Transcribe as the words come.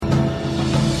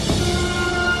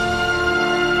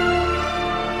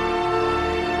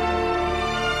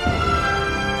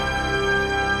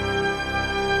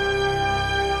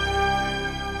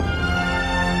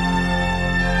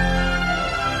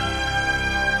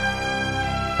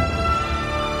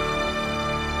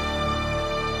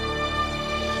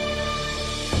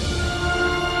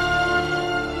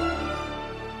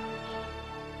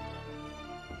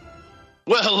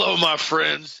my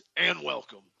friends, and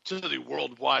welcome to the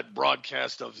worldwide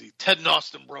broadcast of the Ted and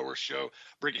Austin Brower Show,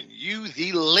 bringing you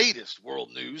the latest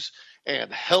world news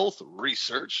and health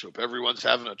research. Hope everyone's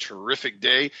having a terrific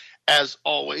day. As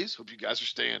always, hope you guys are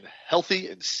staying healthy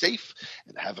and safe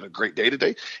and having a great day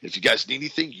today. If you guys need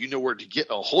anything, you know where to get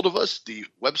a hold of us. The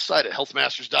website at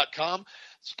healthmasters.com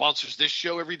sponsors this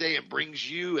show every day and brings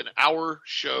you an hour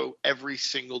show every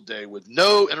single day with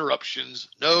no interruptions,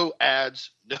 no ads,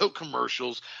 no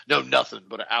commercials, no nothing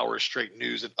but an hour of straight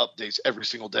news and updates every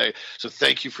single day. So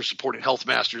thank you for supporting Health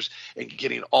Masters and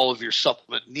getting all of your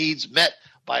supplement needs met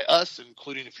by us,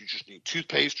 including if you just need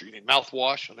toothpaste or you need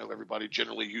mouthwash. I know everybody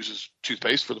generally uses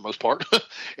toothpaste for the most part.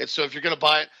 And so if you're going to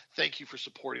buy it, thank you for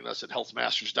supporting us at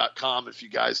healthmasters.com. If you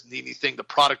guys need anything, the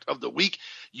product of the week,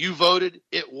 you voted.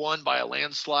 It won by a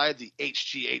landslide, the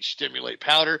HGH Stimulate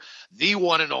Powder, the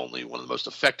one and only, one of the most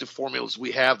effective formulas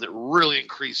we have that really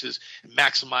increases and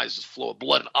maximizes the flow of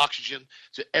blood and oxygen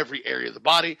to every area of the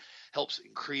body. Helps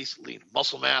increase lean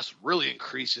muscle mass, really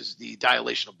increases the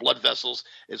dilation of blood vessels.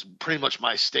 Is pretty much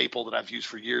my staple that I've used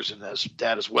for years, and as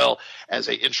that as well as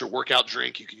a intra-workout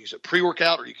drink. You can use it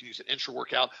pre-workout or you can use it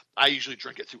intra-workout. I usually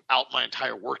drink it throughout my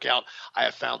entire workout. I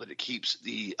have found that it keeps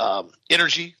the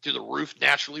energy through the roof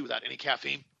naturally without any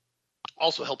caffeine.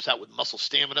 Also helps out with muscle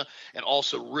stamina and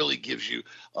also really gives you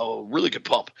a really good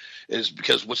pump is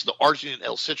because what's the arginine and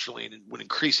L-citrulline, and when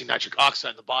increasing nitric oxide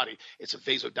in the body, it's a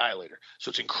vasodilator. So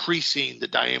it's increasing the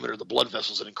diameter of the blood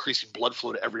vessels and increasing blood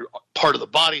flow to every part of the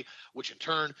body, which in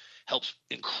turn helps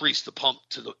increase the pump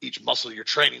to each muscle you're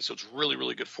training. So it's really,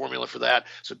 really good formula for that.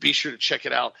 So be sure to check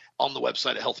it out on the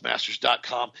website at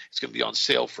healthmasters.com. It's going to be on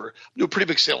sale for do a pretty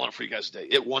big sale on it for you guys today.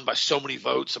 It won by so many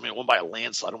votes. I mean, it won by a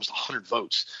landslide, almost 100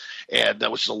 votes. And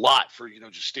which is a lot for,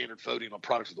 just standard voting on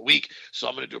product of the week. So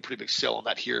I'm going to do a pretty big sale on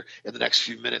that here in the next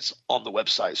few minutes on the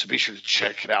website. So be sure to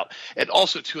check it out. And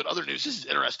also, too, in other news, this is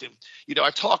interesting.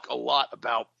 I talk a lot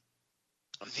about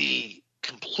the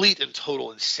complete and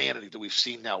total insanity that we've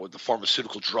seen now with the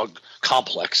pharmaceutical drug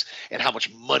complex and how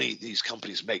much money these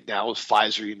companies make now with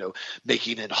Pfizer,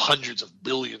 making in hundreds of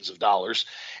billions of dollars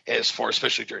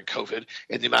especially during COVID,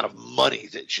 and the amount of money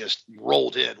that just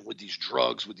rolled in with these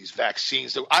drugs, with these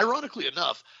vaccines that ironically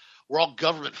enough were all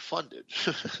government funded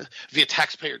via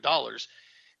taxpayer dollars.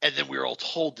 And then we were all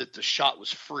told that the shot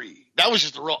was free. That was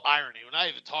just the real irony. We're not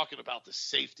even talking about the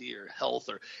safety or health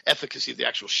or efficacy of the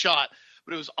actual shot.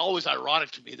 But it was always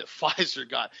ironic to me that Pfizer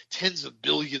got tens of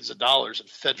billions of dollars in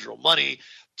federal money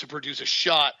to produce a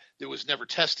shot that was never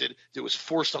tested, that was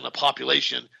forced on the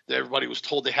population, that everybody was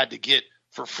told they had to get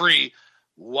for free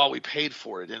while we paid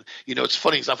for it. And, it's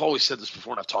funny because I've always said this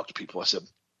before and I've talked to people. I said,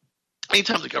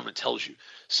 anytime the government tells you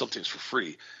something's for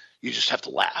free, you just have to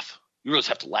laugh. You really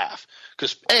have to laugh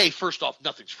because, first off,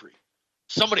 nothing's free.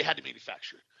 Somebody had to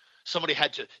manufacture it. Somebody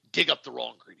had to dig up the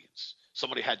raw ingredients.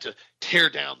 Somebody had to tear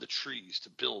down the trees to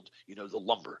build, the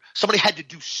lumber. Somebody had to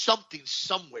do something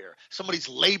somewhere. Somebody's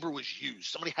labor was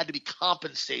used. Somebody had to be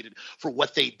compensated for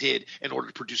what they did in order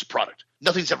to produce a product.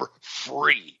 Nothing's ever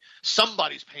free.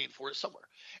 Somebody's paying for it somewhere.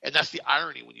 And that's the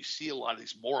irony when you see a lot of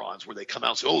these morons where they come out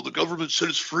and say, oh, the government said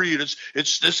it's free and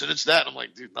it's this and it's that. And I'm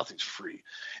like, dude, nothing's free.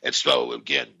 And so,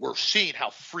 again, we're seeing how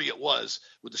free it was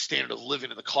with the standard of living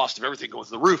and the cost of everything going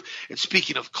through the roof. And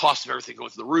speaking of cost of everything going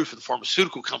through the roof and the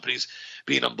pharmaceutical companies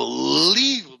being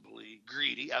unbelievably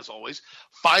greedy, as always,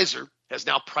 Pfizer has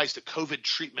now priced a COVID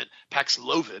treatment,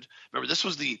 Paxlovid. Remember, this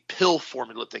was the pill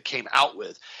formula that they came out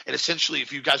with. And essentially,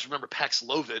 if you guys remember,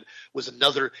 Paxlovid was it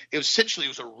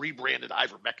was a rebranded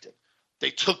ivermectin.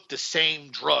 They took the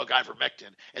same drug,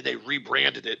 ivermectin, and they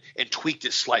rebranded it and tweaked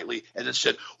it slightly and then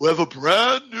said, we have a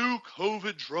brand new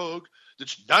COVID drug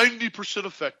that's 90%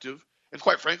 effective. And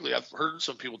quite frankly, I've heard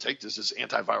some people take this as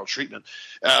antiviral treatment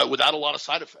without a lot of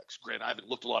side effects. Granted, I haven't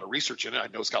looked a lot of research in it. I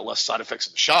know it's got less side effects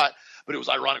in the shot, but it was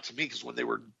ironic to me because when they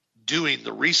were doing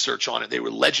the research on it, they were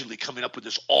allegedly coming up with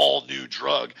this all-new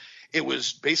drug. It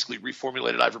was basically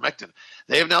reformulated ivermectin.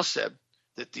 They have now said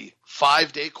that the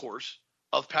 5-day course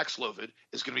of Paxlovid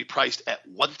is going to be priced at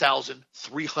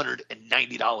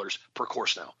 $1,390 per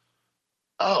course now.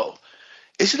 Oh,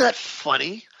 isn't that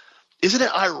funny? Isn't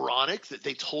it ironic that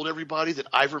they told everybody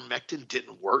that ivermectin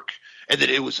didn't work and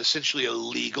that it was essentially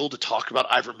illegal to talk about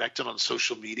ivermectin on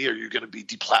social media or you're going to be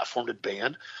deplatformed and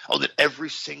banned? Oh, that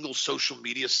every single social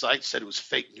media site said it was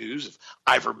fake news if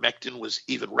ivermectin was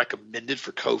even recommended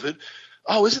for COVID.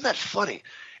 Oh, isn't that funny?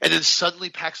 And then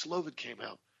suddenly Paxlovid came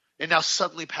out. And now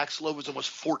suddenly Paxlovid is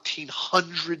almost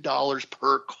 $1,400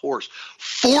 per course.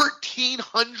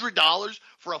 $1,400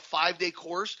 for a 5-day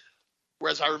course?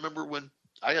 Whereas I remember when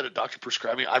I had a doctor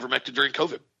prescribe me ivermectin during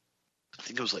COVID. I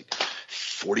think it was like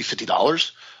 $40,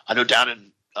 $50. I know down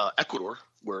in Ecuador,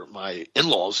 where my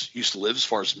in-laws used to live, as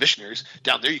far as missionaries,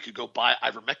 down there you could go buy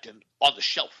ivermectin on the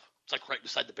shelf. It's like right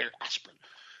beside the Bayer aspirin.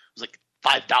 It was like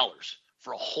 $5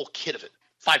 for a whole kit of it.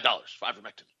 $5 for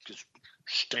ivermectin, because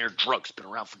standard drug's been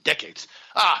around for decades.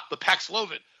 But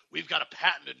Paxlovid, we've got to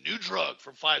patent a new drug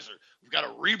from Pfizer. We've got to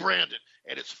rebrand it,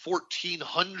 and it's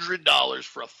 $1,400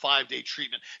 for a 5-day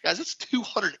treatment. Guys, that's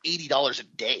 $280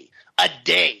 a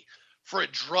day for a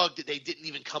drug that they didn't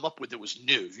even come up with that was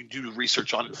new. You can do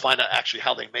research on it and find out actually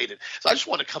how they made it. So I just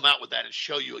want to come out with that and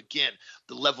show you again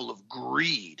the level of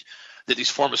greed that these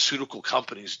pharmaceutical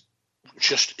companies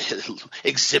just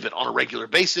exhibit on a regular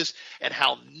basis, and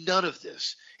how none of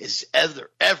this is ever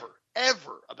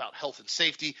about health and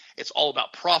safety. It's all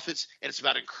about profits, and it's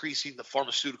about increasing the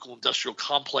pharmaceutical industrial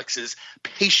complex's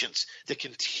patients that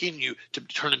continue to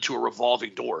turn into a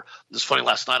revolving door. It was funny,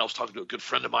 last night I was talking to a good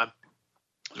friend of mine.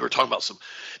 We were talking about some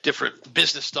different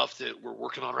business stuff that we're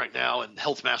working on right now and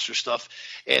health master stuff,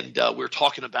 and we were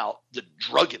talking about the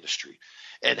drug industry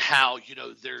and how,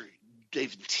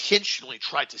 they've intentionally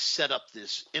tried to set up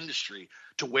this industry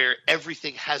to where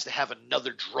everything has to have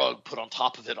another drug put on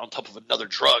top of it, on top of another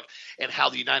drug, and how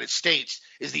the United States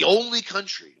is the only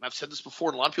country, and I've said this before,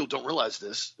 and a lot of people don't realize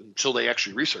this until they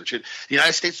actually research it. The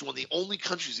United States is one of the only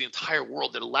countries in the entire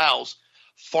world that allows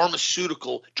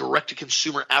pharmaceutical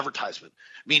direct-to-consumer advertisement,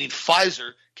 meaning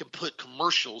Pfizer can put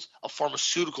commercials of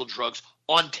pharmaceutical drugs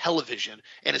on television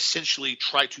and essentially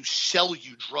try to sell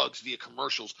you drugs via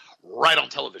commercials right on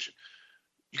television.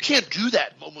 You can't do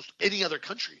that in almost any other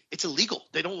country. It's illegal.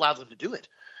 They don't allow them to do it.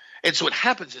 And so what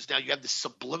happens is now you have this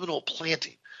subliminal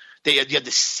planting. You have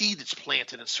the seed that's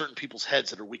planted in certain people's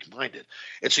heads that are weak-minded.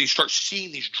 And so you start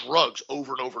seeing these drugs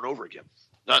over and over and over again.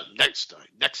 Next night.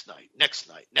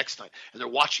 And they're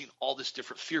watching all this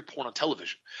different fear porn on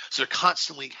television. So they're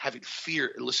constantly having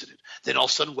fear elicited. Then all of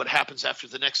a sudden what happens after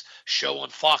the next show on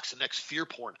Fox, the next fear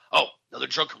porn? Oh, another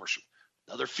drug commercial.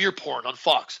 Another fear porn on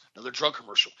Fox, another drug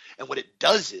commercial. And what it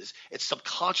does is it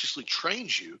subconsciously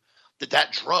trains you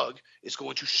that drug is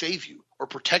going to save you or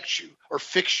protect you or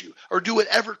fix you or do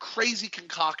whatever crazy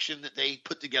concoction that they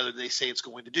put together they say it's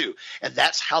going to do. And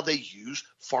that's how they use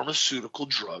pharmaceutical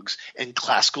drugs and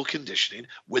classical conditioning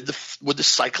with the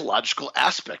psychological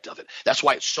aspect of it. That's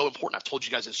why it's so important. I've told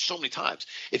you guys this so many times.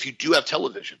 If you do have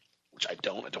television, which I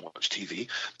don't watch TV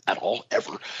at all,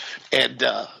 ever. And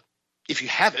if you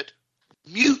have it,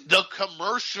 mute the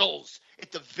commercials.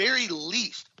 At the very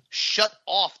least, shut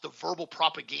off the verbal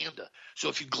propaganda. So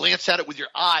if you glance at it with your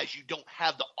eyes, you don't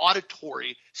have the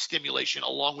auditory stimulation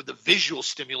along with the visual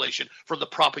stimulation from the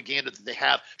propaganda that they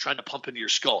have trying to pump into your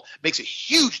skull. It makes a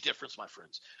huge difference, my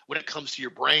friends, when it comes to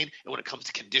your brain and when it comes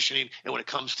to conditioning and when it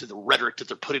comes to the rhetoric that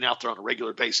they're putting out there on a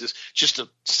regular basis. Just a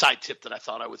side tip that I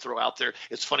thought I would throw out there.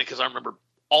 It's funny because I remember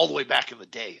all the way back in the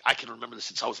day, I can remember this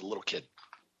since I was a little kid,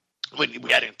 when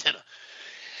we had antenna.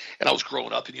 And I was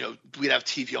growing up, and we'd have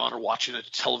TV on or watching a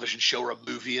television show or a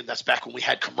movie, and that's back when we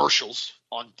had commercials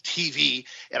on TV.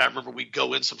 And I remember we'd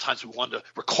go in sometimes, we wanted to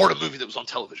record a movie that was on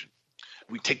television.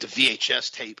 We'd take the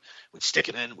VHS tape, we'd stick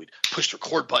it in, we'd push the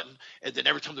record button, and then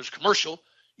every time there's a commercial,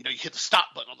 you hit the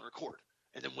stop button on the record.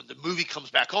 And then when the movie comes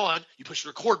back on, you push the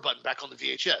record button back on the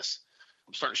VHS.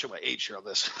 I'm starting to show my age here on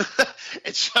this.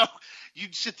 And so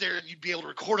you'd sit there and you'd be able to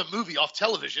record a movie off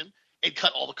television and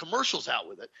cut all the commercials out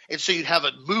with it. And so you'd have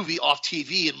a movie off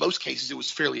TV. In most cases, it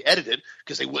was fairly edited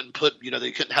because they wouldn't put,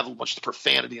 they couldn't have a bunch of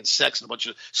profanity and sex and a bunch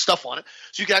of stuff on it.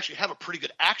 So you could actually have a pretty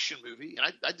good action movie.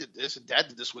 And I did this, and Dad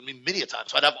did this with me many a time.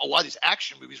 So I'd have a lot of these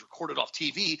action movies recorded off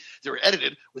TV. They were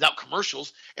edited without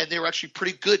commercials, and they were actually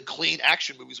pretty good, clean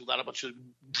action movies without a bunch of,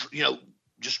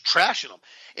 just trashing them.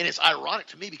 And it's ironic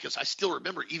to me because I still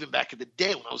remember even back in the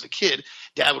day when I was a kid,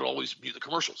 Dad would always mute the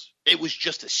commercials. It was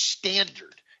just a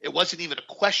standard. It wasn't even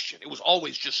a question. It was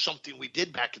always just something we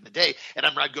did back in the day. And I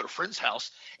remember I'd go to a friend's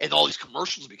house and all these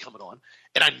commercials would be coming on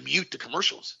and I'd mute the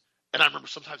commercials. And I remember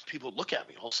sometimes people would look at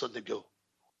me and all of a sudden they'd go,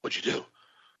 "What'd you do?"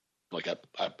 Like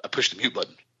I pushed the mute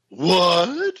button.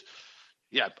 What?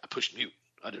 Yeah, I pushed mute.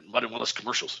 I didn't want less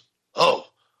commercials. Oh,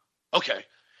 okay.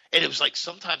 And it was like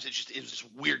sometimes it was this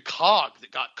weird cog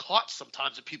that got caught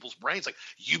sometimes in people's brains. Like,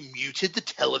 you muted the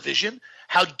television?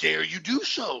 How dare you do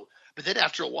so? But then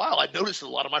after a while, I noticed that a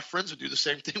lot of my friends would do the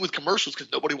same thing with commercials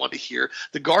because nobody wanted to hear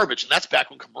the garbage. And that's back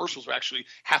when commercials were actually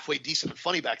halfway decent and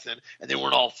funny back then, and they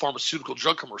weren't all pharmaceutical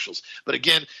drug commercials. But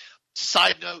again,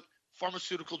 side note,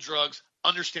 pharmaceutical drugs,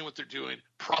 understand what they're doing.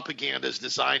 Propaganda is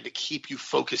designed to keep you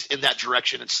focused in that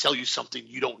direction and sell you something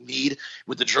you don't need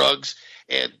with the drugs.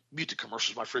 And mute the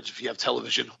commercials, my friends, if you have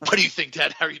television. What do you think,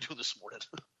 Dad? How are you doing this morning?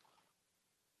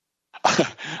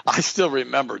 I still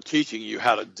remember teaching you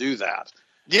how to do that.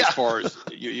 Yeah. As far as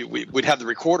we'd have the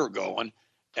recorder going,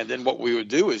 and then what we would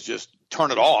do is just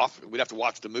turn it off. We'd have to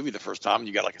watch the movie the first time. And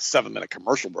you got like a 7-minute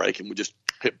commercial break, and we just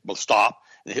hit stop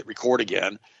and hit record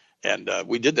again. And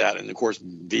we did that. And of course,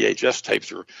 VHS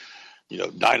tapes are,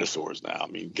 dinosaurs now. I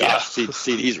mean, gosh, yeah.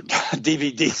 CDs or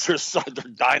DVDs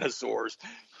they're dinosaurs.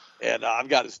 And I've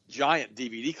got this giant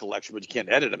DVD collection, but you can't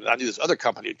edit them. And I knew this other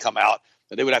company had come out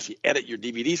that they would actually edit your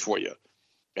DVDs for you.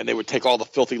 And they would take all the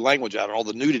filthy language out and all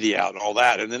the nudity out and all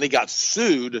that. And then they got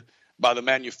sued by the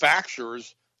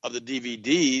manufacturers of the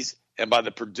DVDs and by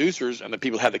the producers and the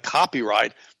people who had the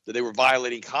copyright, that they were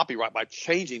violating copyright by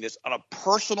changing this on a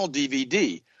personal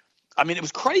DVD. I mean, it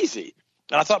was crazy.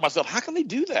 And I thought to myself, how can they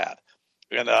do that?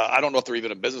 And I don't know if they're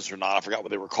even in business or not. I forgot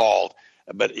what they were called.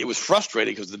 But it was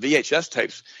frustrating because the VHS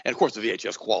tapes, and of course the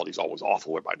VHS quality is always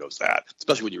awful. Everybody knows that,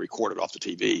 especially when you record it off the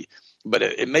TV. But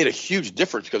it made a huge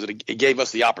difference because it gave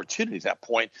us the opportunity at that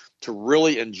point to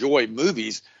really enjoy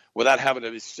movies without having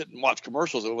to sit and watch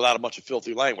commercials and without a bunch of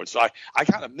filthy language. So I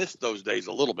kind of missed those days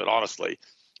a little bit, honestly.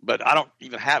 But I don't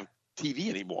even have TV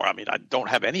anymore. I mean, I don't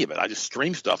have any of it. I just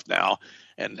stream stuff now,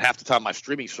 and half the time my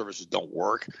streaming services don't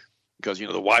work because, the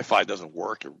Wi-Fi doesn't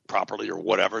work properly or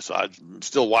whatever. So I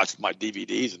still watch my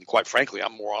DVDs, and quite frankly,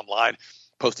 I'm more online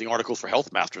posting articles for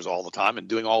Health Masters all the time and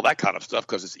doing all that kind of stuff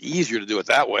because it's easier to do it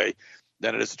that way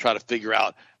than it is to try to figure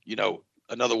out,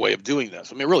 another way of doing this.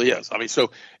 I mean, it really is. I mean,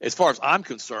 so as far as I'm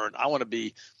concerned, I want to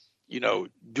be,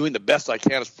 doing the best I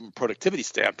can from a productivity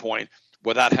standpoint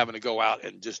without having to go out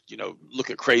and just, look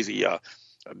at crazy,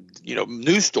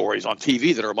 news stories on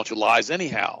TV that are a bunch of lies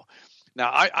anyhow. Now,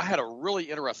 I had a really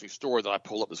interesting story that I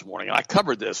pulled up this morning, and I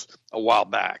covered this a while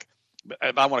back, but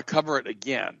I want to cover it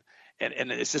again.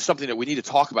 And it's just something that we need to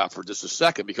talk about for just a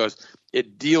second because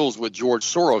it deals with George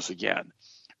Soros again.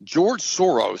 George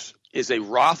Soros is a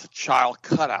Rothschild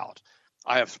cutout.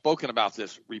 I have spoken about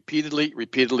this repeatedly.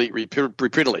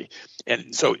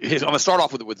 And so I'm going to start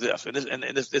off with this. And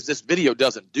this video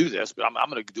doesn't do this, but I'm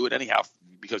going to do it anyhow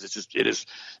because it is,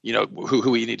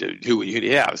 who you need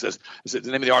to have. It says the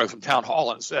name of the article from Town Hall,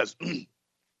 and it says,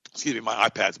 excuse me, my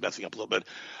iPad's messing up a little bit.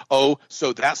 Oh,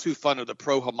 so that's who funded the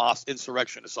pro-Hamas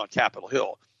insurrectionists on Capitol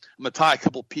Hill. I'm going to tie a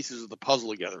couple pieces of the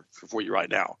puzzle together for you right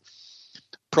now.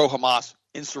 Pro-Hamas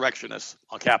insurrectionists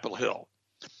on Capitol Hill.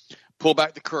 Pull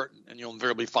back the curtain, and you'll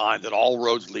invariably find that all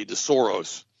roads lead to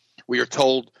Soros. We are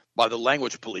told by the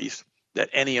language police that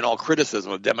any and all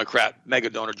criticism of Democrat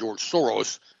megadonor George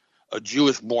Soros, a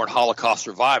Jewish-born Holocaust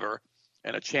survivor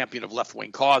and a champion of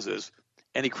left-wing causes,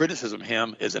 any criticism of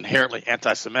him is inherently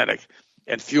anti-Semitic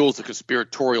and fuels the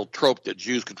conspiratorial trope that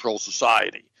Jews control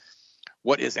society.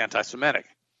 What is anti-Semitic?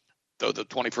 Though the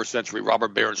 21st century robber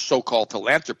baron's so-called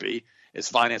philanthropy is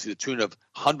financing the tune of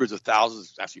hundreds of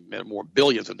thousands, actually more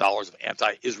billions of dollars of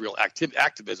anti-Israel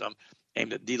activism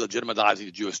aimed at delegitimizing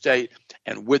the Jewish state,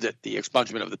 and with it, the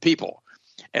expungement of the people.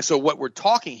 And so what we're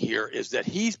talking here is that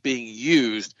he's being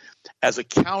used as a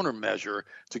countermeasure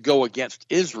to go against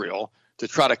Israel to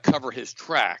try to cover his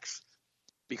tracks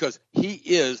because he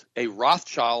is a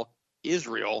Rothschild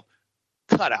Israel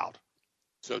cutout.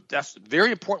 So that's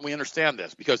very important we understand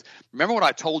this because remember what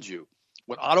I told you.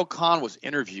 When Otto Kahn was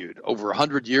interviewed over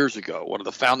 100 years ago, one of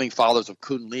the founding fathers of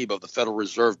Kuhn Lieb of the Federal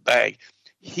Reserve Bank,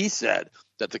 he said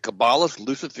that the Kabbalist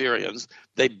Luciferians,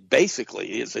 they basically,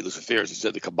 he didn't say Luciferians, he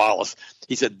said the Kabbalists,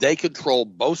 he said they control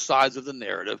both sides of the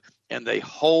narrative and they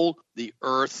hold the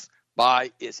earth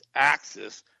by its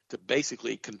axis to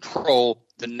basically control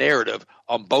the narrative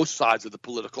on both sides of the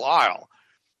political aisle.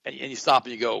 And you stop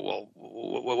and you go, well,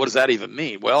 what does that even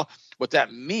mean? Well, what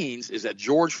that means is that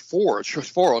George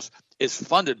Soros is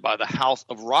funded by the House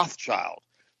of Rothschild.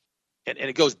 And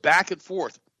it goes back and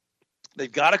forth.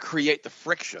 They've got to create the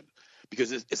friction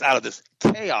because it's out of this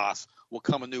chaos will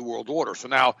come a new world order. So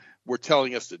now we're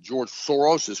telling us that George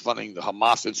Soros is funding the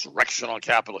Hamas insurrection on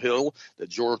Capitol Hill, that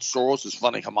George Soros is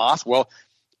funding Hamas. Well,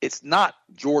 it's not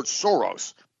George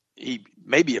Soros. He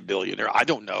may be a billionaire. I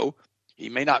don't know. He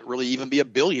may not really even be a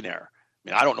billionaire. I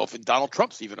mean, I don't know if Donald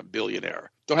Trump's even a billionaire.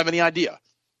 Don't have any idea.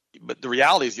 But the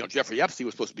reality is, Jeffrey Epstein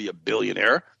was supposed to be a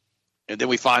billionaire, and then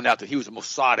we find out that he was a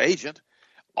Mossad agent.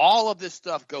 All of this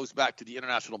stuff goes back to the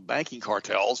international banking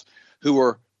cartels who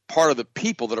are part of the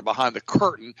people that are behind the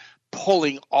curtain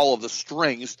pulling all of the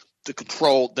strings to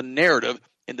control the narrative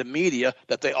in the media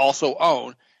that they also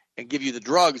own and give you the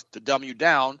drugs to dumb you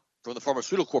down from the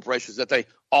pharmaceutical corporations that they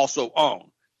also own.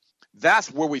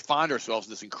 That's where we find ourselves,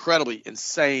 this incredibly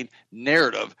insane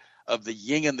narrative of the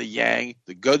yin and the yang,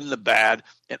 the good and the bad,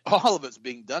 and all of it's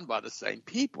being done by the same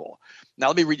people. Now,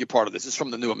 let me read you part of this. This is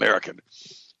from the New American.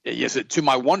 Yes, to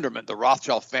my wonderment, the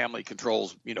Rothschild family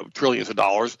controls, trillions of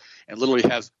dollars and literally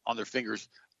has on their fingers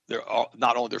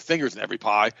not only their fingers in every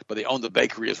pie, but they own the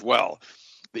bakery as well.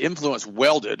 The influence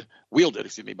wielded by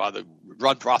the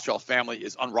Rothschild family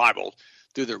is unrivaled.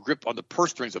 Through their grip on the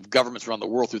purse strings of governments around the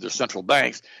world through their central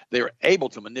banks, they are able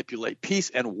to manipulate peace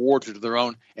and war to their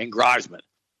own aggrandizement.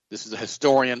 This is a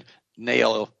historian,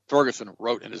 Niall Ferguson,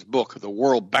 wrote in his book, The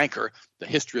World Banker, The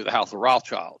History of the House of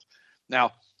Rothschild.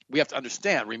 Now, we have to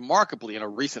understand, remarkably, in a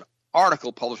recent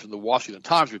article published in the Washington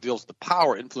Times reveals the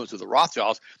power and influence of the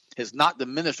Rothschilds has not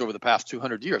diminished over the past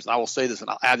 200 years. And I will say this, and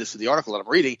I'll add this to the article that I'm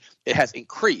reading, it has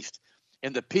increased.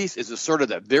 In the piece is asserted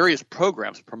that various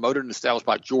programs promoted and established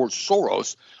by George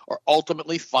Soros are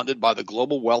ultimately funded by the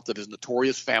global wealth of his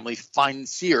notorious family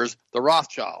financiers, the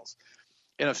Rothschilds.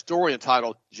 In a story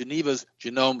entitled Geneva's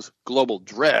Genome's Global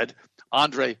Dread,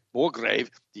 Andre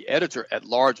Bourgrave, the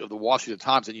editor-at-large of the Washington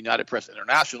Times and United Press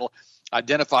International,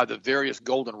 identified the various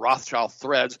golden Rothschild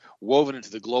threads woven into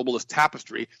the globalist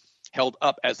tapestry held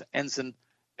up as an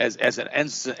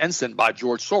ensign by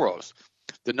George Soros.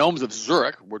 The gnomes of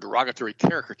Zurich were derogatory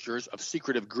caricatures of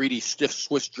secretive, greedy, stiff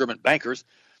Swiss German bankers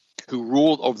who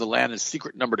ruled over the land in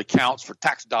secret numbered accounts for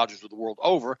tax dodgers of the world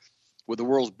over with the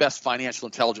world's best financial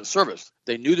intelligence service.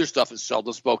 They knew their stuff and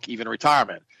seldom spoke, even in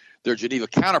retirement. Their Geneva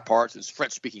counterparts in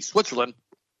French-speaking Switzerland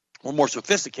were more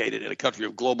sophisticated in a country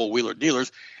of global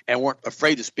wheeler-dealers and weren't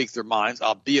afraid to speak their minds,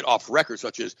 albeit off record,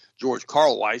 such as George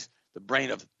Carlweiss, the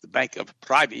brain of the Bank of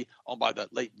Privy, owned by the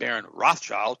late Baron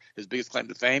Rothschild, his biggest claim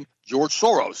to fame, George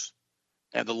Soros,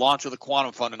 and the launch of the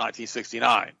Quantum Fund in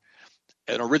 1969.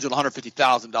 An original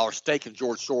 $150,000 stake in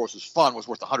George Soros' fund was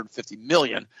worth $150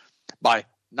 million by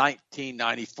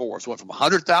 1994. So it went from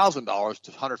 $100,000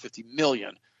 to $150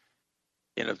 million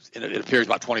in it appears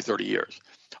about 20, 30 years.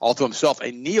 Although himself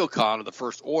a neocon of the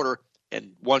First Order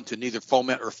and one to neither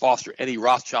foment or foster any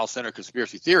Rothschild-centered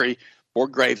conspiracy theory,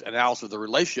 Bourgrave's analysis of the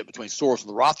relationship between Soros and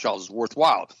the Rothschilds is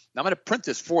worthwhile. Now, I'm going to print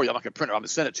this for you. I'm not going to print it. I'm going to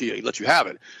send it to you, let you have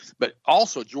it. But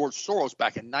also, George Soros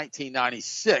back in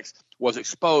 1996 was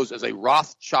exposed as a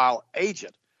Rothschild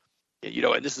agent. You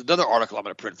know, and this is another article I'm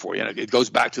going to print for you, and it goes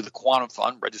back to the Quantum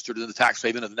Fund, registered in the tax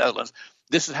haven of the Netherlands.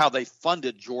 This is how they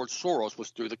funded George Soros, was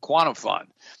through the Quantum Fund.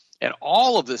 And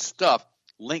all of this stuff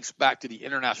links back to the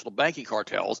international banking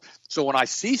cartels. So when I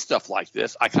see stuff like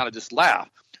this, I kind of just laugh.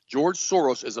 George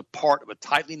Soros is a part of a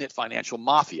tightly knit financial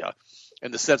mafia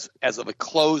in the sense as of a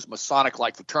closed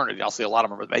Masonic-like fraternity. I'll say a lot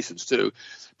of them are Masons too,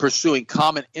 pursuing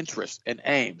common interests and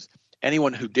aims.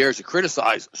 Anyone who dares to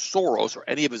criticize Soros or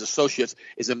any of his associates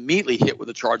is immediately hit with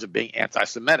the charge of being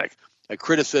anti-Semitic, a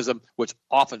criticism which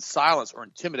often silences or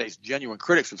intimidates genuine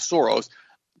critics of Soros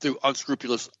through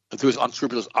his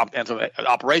unscrupulous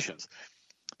operations.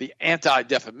 The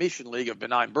Anti-Defamation League of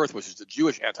Benign Birth, which is the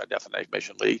Jewish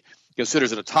Anti-Defamation League,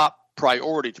 considers it a top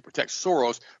priority to protect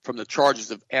Soros from the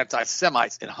charges of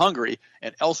anti-Semites in Hungary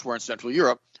and elsewhere in Central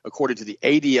Europe, according to the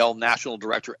ADL National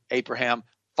Director Abraham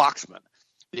Foxman.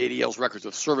 The ADL's records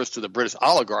of service to the British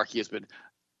oligarchy has been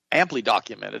amply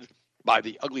documented by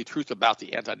the Ugly Truth About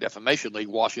the Anti-Defamation League,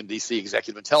 Washington, D.C.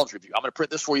 Executive Intelligence Review. I'm going to print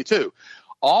this for you, too.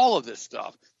 All of this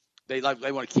stuff, they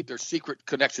want to keep their secret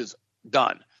connections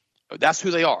done. That's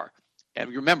who they are.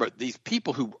 And remember, these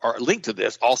people who are linked to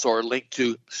this also are linked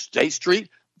to State Street,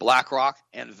 BlackRock,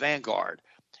 and Vanguard.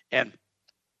 And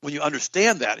when you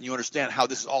understand that and you understand how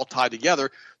this is all tied together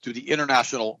to the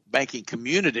international banking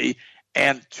community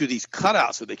and to these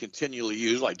cutouts that they continually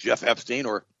use, like Jeff Epstein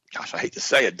or, gosh, I hate to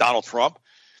say it, Donald Trump,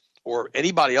 or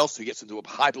anybody else who gets into a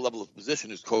high level of position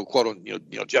who's quote,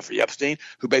 Jeffrey Epstein,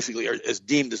 who basically is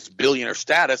deemed this billionaire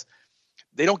status,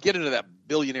 they don't get into that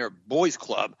billionaire boys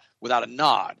club without a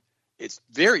nod. It's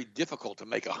very difficult to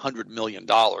make $100 million.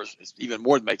 It's even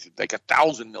more to make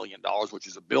 $1,000 million, which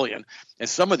is $1 billion. And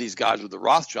some of these guys with the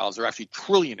Rothschilds are actually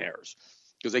trillionaires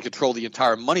because they control the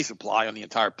entire money supply on the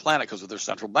entire planet because of their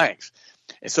central banks.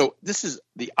 And so this is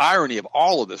the irony of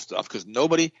all of this stuff, because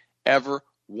nobody ever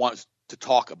wants to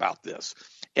talk about this.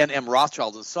 N.M.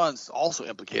 Rothschild and Sons also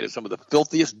implicated some of the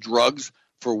filthiest drugs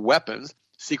for weapons,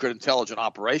 secret intelligence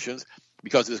operations,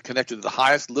 because it is connected to the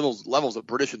highest levels of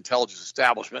British intelligence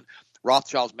establishment.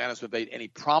 Rothschild's management made any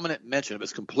prominent mention of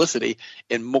its complicity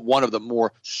in one of the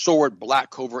more sordid black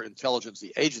covert intelligence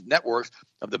agent networks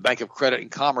of the Bank of Credit and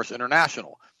Commerce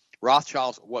International.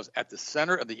 Rothschild's was at the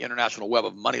center of the international web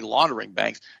of money laundering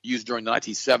banks used during the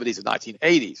 1970s and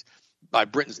 1980s by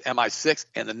Britain's MI6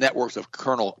 and the networks of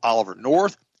Colonel Oliver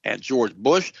North and George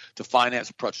Bush to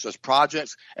finance such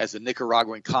projects as the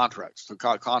Nicaraguan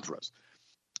Contras.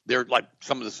 They're like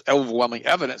some of this overwhelming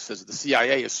evidence says that the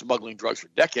CIA is smuggling drugs for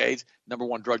decades, number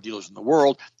one drug dealers in the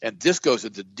world. And this goes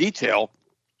into detail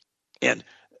in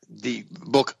the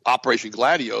book Operation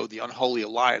Gladio, The Unholy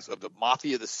Alliance of the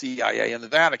Mafia, the CIA, and the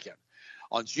Vatican.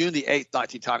 On June the 8th,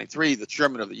 1993, the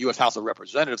chairman of the U.S. House of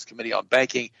Representatives Committee on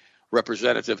Banking,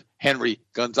 Representative Henry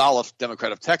Gonzalez,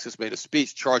 Democrat of Texas, made a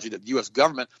speech charging that the U.S.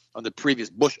 government under the previous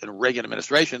Bush and Reagan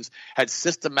administrations had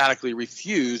systematically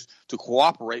refused to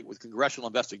cooperate with congressional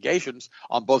investigations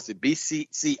on both the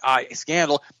BCCI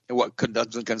scandal and what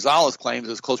Gonzalez claims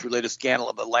is a close related scandal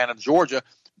of Atlanta, Georgia,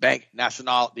 Bank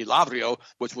Nacional de Lavrio,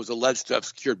 which was alleged to have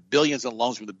secured billions in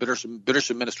loans from the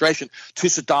British administration to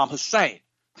Saddam Hussein.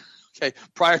 Okay,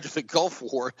 prior to the Gulf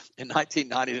War in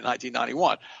 1990 to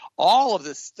 1991. All of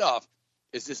this stuff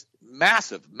is just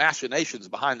massive machinations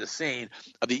behind the scene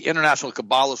of the international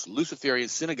Kabbalist Luciferian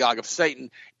synagogue of Satan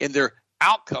in their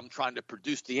outcome trying to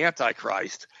produce the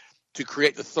Antichrist to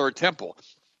create the third temple.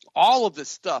 All of this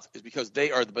stuff is because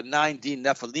they are the benign Din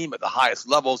Nephilim at the highest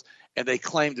levels, and they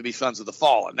claim to be sons of the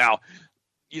fallen. Now,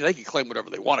 they can claim whatever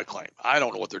they want to claim. I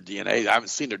don't know what their DNA is. I haven't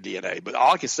seen their DNA, but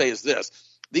all I can say is this.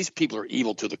 These people are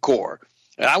evil to the core.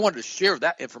 And I wanted to share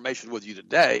that information with you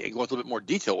today and go into a little bit more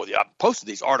detail with you. I've posted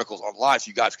these articles online so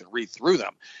you guys can read through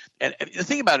them. And the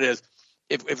thing about it is,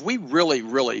 if we really,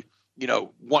 really,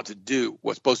 want to do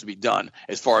what's supposed to be done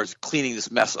as far as cleaning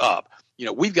this mess up,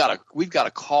 we've got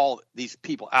to call these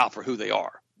people out for who they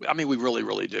are. I mean, we really,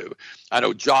 really do. I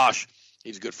know Josh,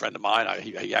 he's a good friend of mine.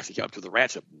 He actually came up to the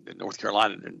ranch in North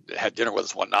Carolina and had dinner with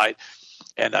us one night.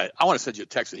 And I want to send you a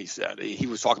text that he said. He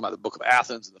was talking about the Book of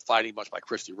Athens and the fighting bunch by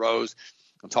Christy Rose,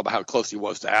 and talking about how close he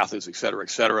was to Athens, et cetera, et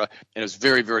cetera. And it's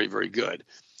very, very, very good.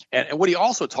 And what he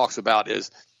also talks about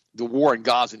is the war in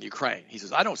Gaza and Ukraine. He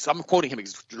says, I'm quoting him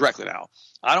directly now.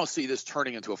 I don't see this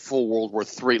turning into a full World War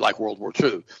III like World War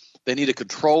II. They need a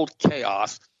controlled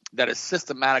chaos that is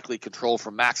systematically controlled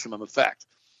for maximum effect.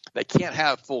 They can't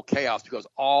have full chaos because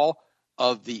all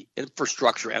of the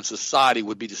infrastructure and society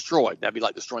would be destroyed. That'd be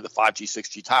like destroying the 5G,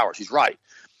 6G towers. He's right.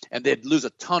 And they'd lose a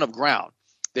ton of ground.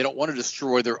 They don't want to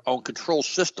destroy their own control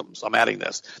systems. I'm adding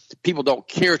this. People don't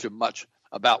care too much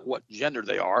about what gender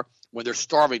they are when they're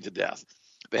starving to death.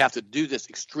 They have to do this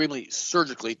extremely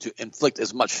surgically to inflict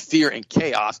as much fear and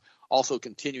chaos, also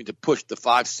continuing to push the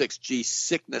 5-6G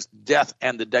sickness, death,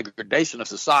 and the degradation of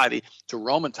society to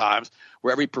Roman times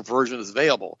where every perversion is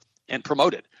available and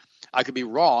promoted. I could be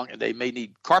wrong, and they may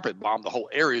need carpet bomb the whole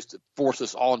areas to force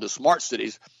us all into smart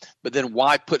cities, but then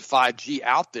why put 5G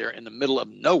out there in the middle of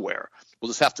nowhere? We'll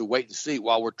just have to wait and see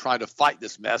while we're trying to fight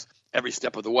this mess every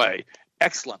step of the way.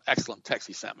 Excellent, excellent text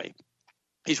he sent me.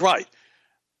 He's right.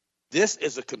 This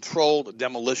is a controlled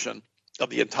demolition of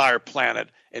the entire planet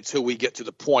until we get to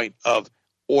the point of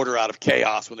order out of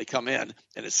chaos when they come in,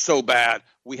 and it's so bad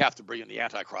we have to bring in the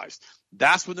Antichrist.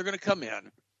 That's when they're going to come in.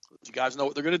 Let you guys know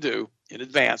what they're going to do in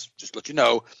advance. Just let you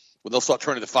know when they'll start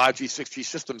turning the 5G, 6G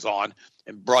systems on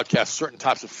and broadcast certain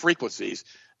types of frequencies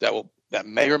that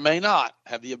may or may not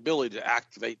have the ability to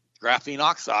activate graphene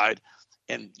oxide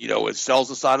and in cells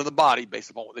inside of the body based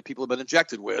upon what the people have been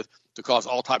injected with to cause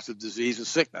all types of disease and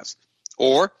sickness.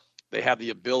 Or they have the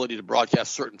ability to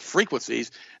broadcast certain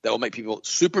frequencies that will make people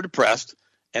super depressed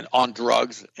and on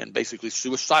drugs and basically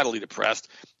suicidally depressed,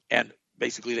 and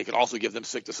basically they can also give them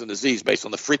sickness and disease based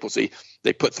on the frequency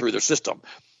they put through their system.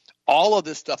 All of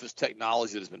this stuff is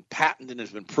technology that has been patented and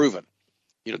has been proven.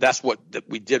 That's what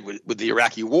we did with the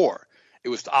Iraqi war. It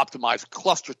was to optimize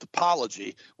cluster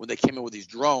topology when they came in with these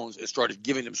drones and started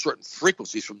giving them certain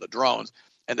frequencies from the drones,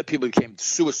 and the people became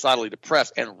suicidally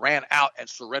depressed and ran out and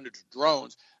surrendered to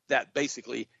drones that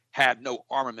basically had no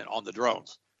armament on the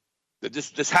drones.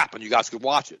 This happened. You guys could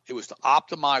watch it. It was to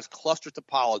optimize cluster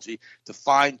topology to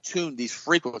fine-tune these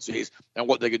frequencies and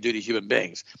what they could do to human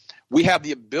beings. We have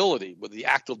the ability with the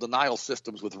active denial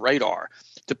systems with radar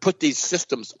to put these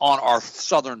systems on our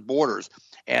southern borders,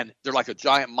 and they're like a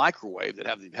giant microwave that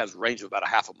has a range of about a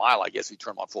half a mile, I guess, if you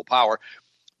turn them on full power.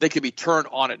 They could be turned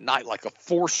on at night like a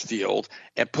force field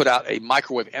and put out a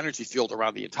microwave energy field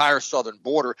around the entire southern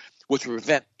border, which would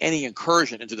prevent any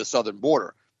incursion into the southern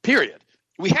border, period.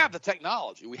 We have the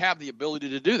technology. We have the ability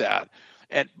to do that,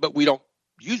 but we don't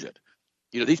use it.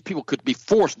 These people could be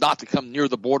forced not to come near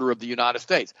the border of the United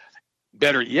States.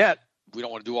 Better yet, if we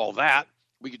don't want to do all that,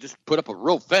 we could just put up a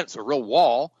real fence, a real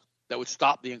wall that would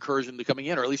stop the incursion to coming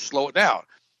in, or at least slow it down.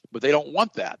 But they don't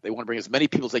want that. They want to bring as many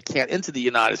people as they can into the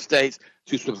United States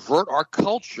to subvert our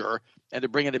culture and to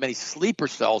bring in as many sleeper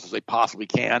cells as they possibly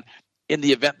can in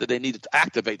the event that they need to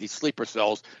activate these sleeper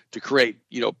cells to create,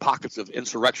 pockets of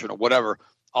insurrection or whatever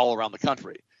all around the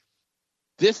country.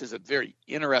 This is a very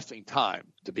interesting time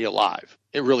to be alive.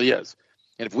 It really is.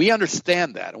 And if we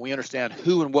understand that, and we understand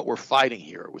who and what we're fighting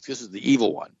here, which this is the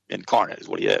evil one incarnate is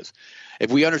what he is.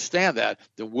 If we understand that,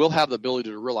 then we'll have the ability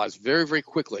to realize very, very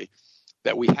quickly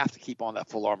that we have to keep on that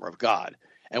full armor of God.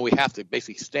 And we have to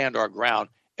basically stand our ground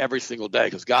every single day.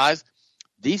 Because, guys,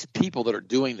 these people that are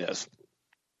doing this,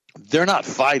 they're not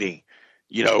fighting,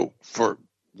 for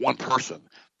one person.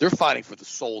 They're fighting for the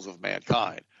souls of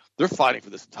mankind. They're fighting for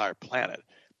this entire planet.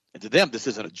 And to them, this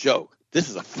isn't a joke. This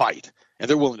is a fight, and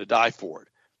they're willing to die for it.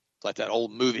 It's like that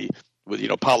old movie with,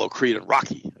 Apollo Creed and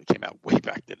Rocky. It came out way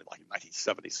back then, like in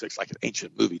 1976, like an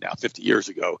ancient movie now, 50 years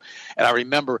ago. And I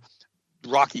remember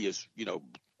Rocky is,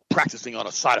 practicing on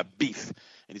a side of beef,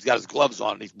 and he's got his gloves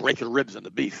on, and he's breaking ribs in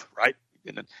the beef, right?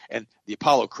 And the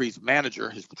Apollo Creed's manager,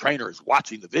 his trainer, is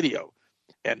watching the video,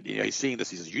 and he's seeing this.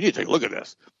 He says, "You need to take a look at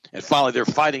this." And finally, they're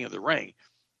fighting in the ring,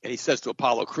 and he says to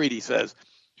Apollo Creed, he says,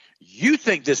 "You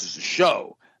think this is a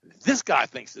show? This guy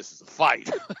thinks this is a fight.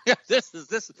 This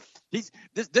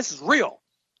is real.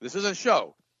 This isn't a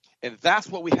show." And that's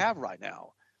what we have right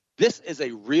now. This is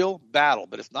a real battle,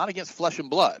 but it's not against flesh and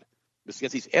blood. It's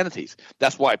against these entities.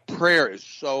 That's why prayer is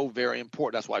so very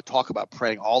important. That's why I talk about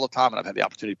praying all the time, and I've had the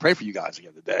opportunity to pray for you guys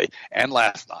again today and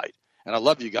last night. And I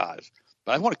love you guys.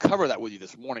 But I want to cover that with you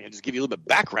this morning and just give you a little bit of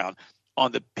background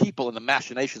on the people and the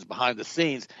machinations behind the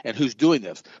scenes and who's doing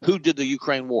this. Who did the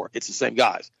Ukraine war? It's the same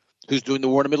guys. Who's doing the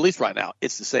war in the Middle East right now?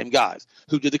 It's the same guys.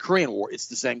 Who did the Korean War? It's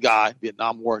the same guy.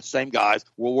 Vietnam War, same guys.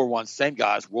 World War I, same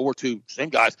guys. World War II, same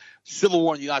guys. Civil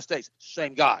War in the United States,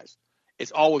 same guys.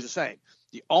 It's always the same.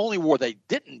 The only war they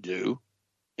didn't do,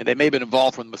 and they may have been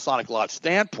involved from the Masonic Lodge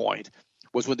standpoint,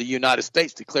 was when the United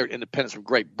States declared independence from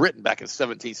Great Britain back in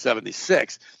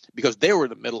 1776, because they were in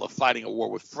the middle of fighting a war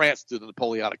with France through the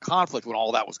Napoleonic conflict when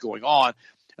all that was going on,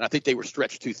 and I think they were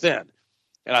stretched too thin.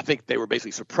 And I think they were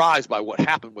basically surprised by what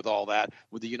happened with all that,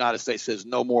 when the United States says,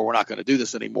 no more, we're not going to do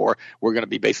this anymore. We're going to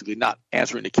be basically not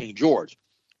answering to King George.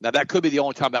 Now, that could be the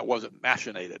only time that wasn't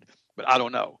machinated, but I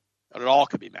don't know. It all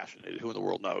could be machinated. Who in the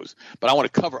world knows? But I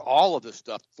want to cover all of this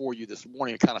stuff for you this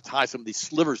morning and kind of tie some of these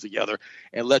slivers together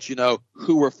and let you know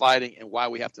who we're fighting and why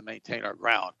we have to maintain our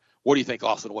ground. What do you think,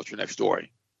 Austin? What's your next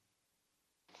story?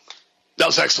 That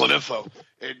was excellent info,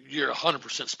 and you're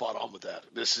 100% spot on with that.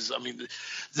 This is,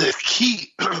 the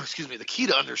key, the key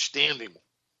to understanding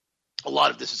a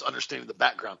lot of this is understanding the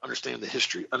background, understanding the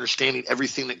history, understanding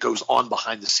everything that goes on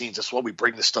behind the scenes. That's why we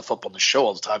bring this stuff up on the show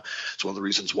all the time. It's one of the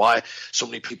reasons why so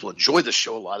many people enjoy this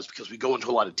show a lot, is because we go into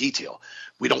a lot of detail.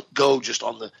 We don't go just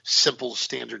on the simple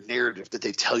standard narrative that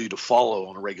they tell you to follow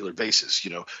on a regular basis.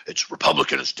 It's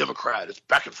Republican, it's Democrat, it's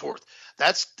back and forth.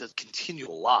 That's the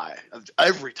continual lie of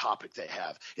every topic they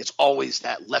have. It's always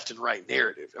that left and right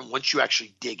narrative. And once you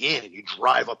actually dig in and you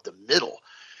drive up the middle,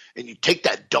 and you take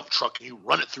that dump truck and you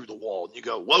run it through the wall, and you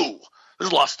go, whoa,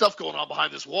 there's a lot of stuff going on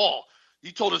behind this wall.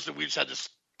 You told us that we just had to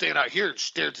stand out here and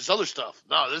stare at this other stuff.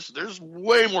 No, there's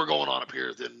way more going on up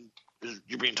here than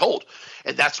you're being told.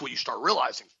 And that's what you start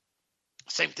realizing.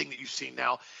 Same thing that you've seen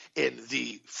now in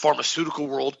the pharmaceutical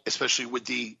world, especially with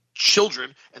the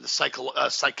children and the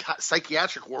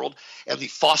psychiatric world and the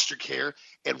foster care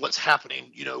and what's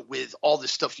happening, with all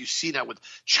this stuff you see now with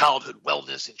childhood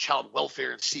wellness and child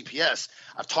welfare and CPS.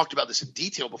 I've talked about this in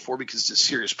detail before because it's a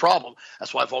serious problem.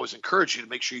 That's why I've always encouraged you to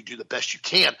make sure you do the best you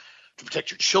can to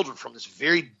protect your children from this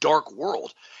very dark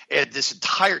world. And this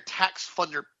entire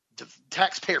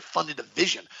taxpayer-funded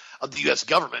division of the U.S.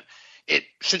 government, it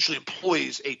essentially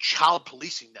employs a child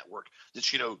policing network that's,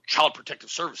 Child Protective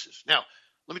Services. Now,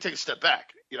 let me take a step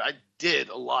back. I did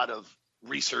a lot of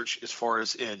research as far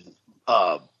as in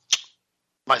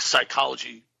my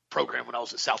psychology program when I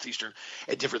was at Southeastern,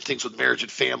 and different things with marriage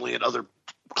and family and other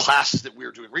classes that we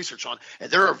were doing research on.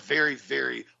 And there are very,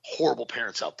 very horrible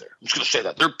parents out there. I'm just going to say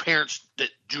that. They're parents that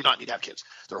do not need to have kids.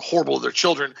 They're horrible to their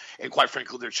children, and quite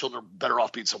frankly, their children are better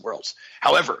off being somewhere else.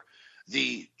 However,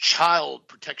 the Child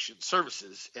Protection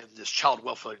Services and this child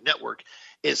welfare network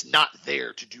is not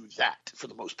there to do that for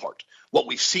the most part. What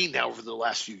we've seen now over the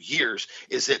last few years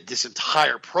is that this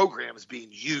entire program is being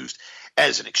used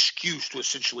as an excuse to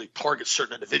essentially target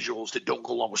certain individuals that don't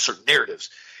go along with certain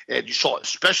narratives. And you saw it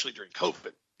especially during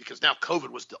COVID, because now COVID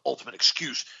was the ultimate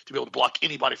excuse to be able to block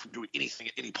anybody from doing anything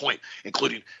at any point,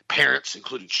 including parents,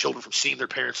 including children from seeing their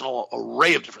parents, and all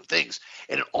array of different things.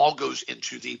 And it all goes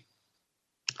into the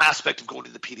aspect of going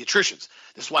to the pediatricians.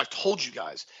 This is why I've told you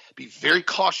guys, be very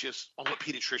cautious on what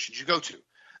pediatricians you go to.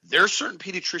 There are certain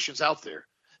pediatricians out there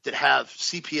that have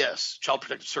CPS, Child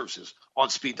Protective Services, on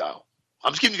speed dial.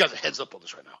 I'm just giving you guys a heads up on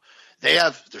this right now.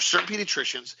 There's certain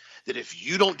pediatricians that if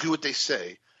you don't do what they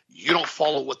say, you don't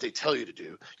follow what they tell you to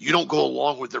do, you don't go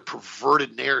along with their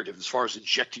perverted narrative as far as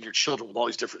injecting your children with all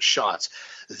these different shots,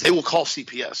 they will call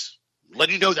CPS. Let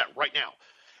you know that right now.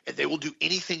 And they will do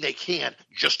anything they can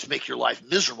just to make your life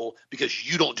miserable,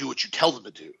 because you don't do what you tell them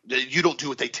to do. You don't do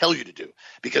what they tell you to do,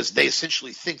 because they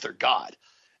essentially think they're God.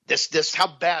 This how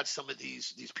bad some of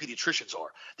these pediatricians are.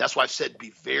 That's why I've said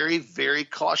be very, very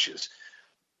cautious.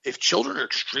 If children are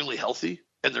extremely healthy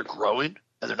and they're growing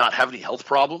and they're not having any health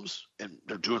problems and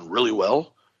they're doing really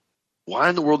well, why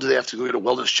in the world do they have to go get a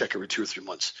wellness check every 2 or 3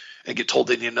 months and get told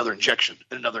they need another injection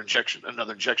and another injection and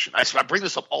another injection? I bring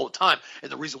this up all the time,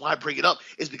 and the reason why I bring it up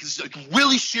is because it's a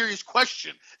really serious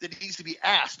question that needs to be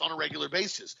asked on a regular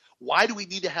basis. Why do we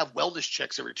need to have wellness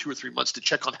checks every 2 or 3 months to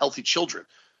check on healthy children?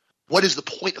 What is the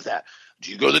point of that?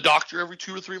 Do you go to the doctor every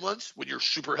 2 or 3 months when you're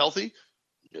super healthy?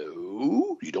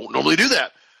 No, you don't normally do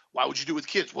that. Why would you do it with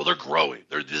kids? Well, they're growing.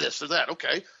 They're this, they're that.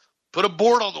 Okay, put a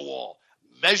board on the wall.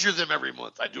 Measure them every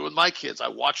month. I do with my kids. I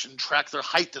watch and track their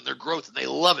height and their growth, and they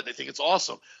love it. They think it's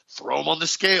awesome. Throw them on the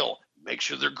scale. Make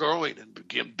sure they're growing and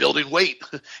begin building weight,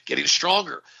 getting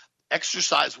stronger.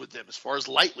 Exercise with them as far as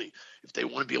lightly. If they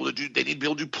want to be able to do, they need to be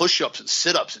able to do push-ups and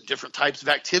sit-ups and different types of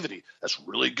activity. That's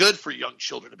really good for young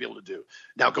children to be able to do.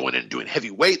 Now, going in and doing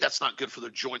heavy weight, that's not good for their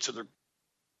joints or their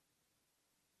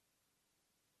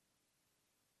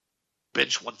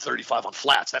bench 135 on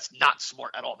flats. That's not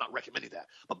smart at all. I'm not recommending that.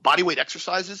 But body weight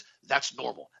exercises, that's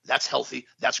normal. That's healthy.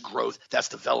 That's growth. That's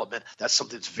development. That's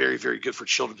something that's very, very good for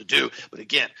children to do. But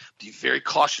again, be very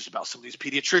cautious about some of these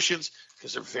pediatricians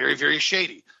because they're very, very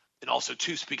shady. And also,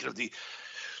 too, speaking of the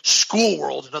school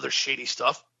world and other shady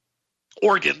stuff,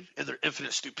 Oregon and their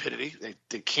infinite stupidity,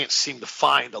 they can't seem to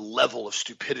find a level of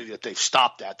stupidity that they've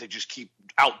stopped at. They just keep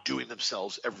outdoing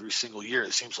themselves every single year,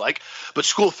 it seems like. But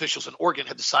school officials in Oregon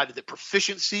have decided that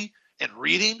proficiency in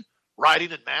reading,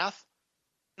 writing, and math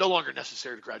no longer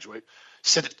necessary to graduate.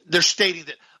 They're stating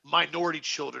that minority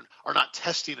children are not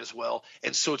testing as well,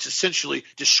 and so it's essentially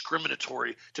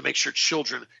discriminatory to make sure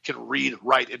children can read,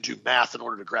 write, and do math in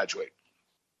order to graduate.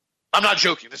 I'm not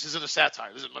joking. This isn't a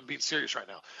satire. I'm being serious right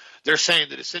now. They're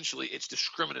saying that essentially it's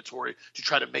discriminatory to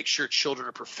try to make sure children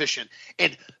are proficient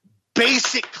in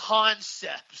basic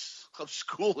concepts of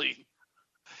schooling.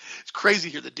 It's crazy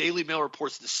here. The Daily Mail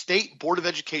reports the State Board of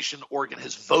Education in Oregon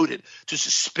has voted to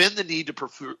suspend the need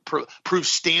to prove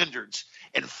standards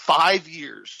in 5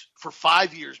 years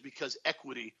because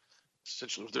equity.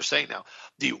 Essentially what they're saying now.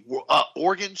 The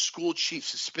Oregon school chief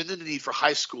suspended the need for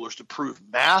high schoolers to prove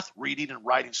math, reading, and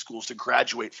writing skills to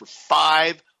graduate for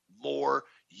 5 more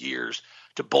years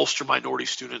to bolster minority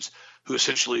students who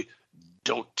essentially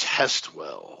don't test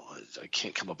well. I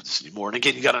can't come up with this anymore. And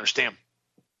again, you got to understand,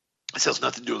 this has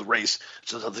nothing to do with race.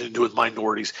 This has nothing to do with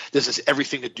minorities. This has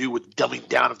everything to do with dumbing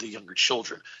down of the younger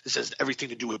children. This has everything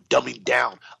to do with dumbing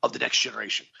down of the next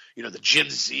generation. You know, the Gen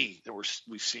Z that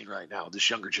we've seen right now, this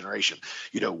younger generation.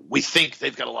 You know, we think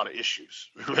they've got a lot of issues.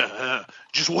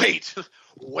 Just wait.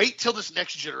 Wait till this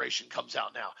next generation comes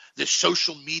out now. This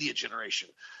social media generation.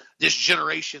 This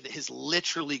generation that has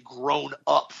literally grown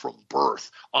up from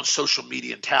birth on social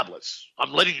media and tablets.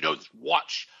 I'm letting you know,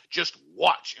 just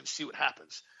watch and see what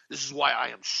happens. This is why I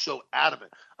am so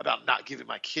adamant about not giving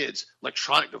my kids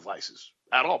electronic devices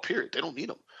at all, period. They don't need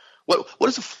them. What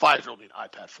does a 5-year-old need an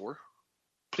iPad for?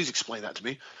 Please explain that to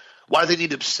me. Why do they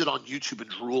need to sit on YouTube and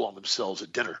drool on themselves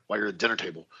at dinner while you're at the dinner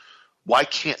table? Why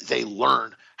can't they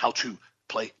learn how to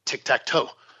play tic-tac-toe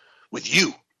with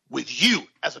you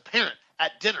as a parent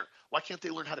at dinner? Why can't they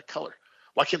learn how to color?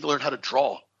 Why can't they learn how to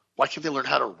draw? Why can't they learn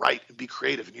how to write and be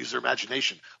creative and use their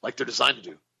imagination like they're designed to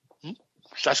do?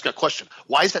 Just ask a question.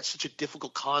 Why is that such a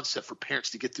difficult concept for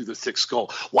parents to get through their thick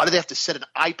skull? Why do they have to set an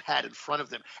iPad in front of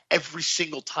them every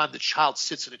single time the child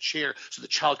sits in a chair so the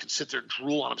child can sit there and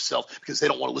drool on himself because they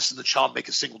don't want to listen to the child make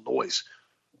a single noise?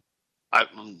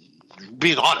 I'm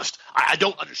being honest. I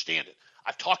don't understand it.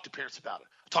 I've talked to parents about it.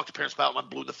 I've talked to parents about it when I'm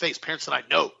blue in the face. Parents that I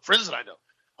know, friends that I know.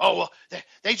 Oh, well,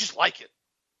 they just like it.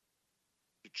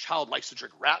 Your child likes to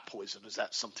drink rat poison. Is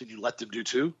that something you let them do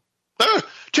too?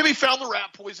 Timmy found the rat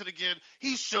poison again.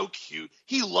 He's so cute.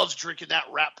 He loves drinking that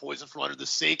rat poison from under the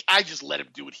sink. I just let him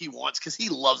do what he wants because he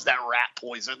loves that rat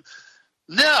poison.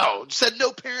 No, said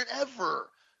no parent ever.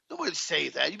 No one would say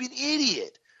that. You'd be an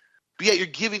idiot. But yet you're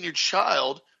giving your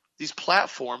child these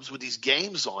platforms with these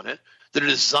games on it that are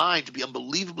designed to be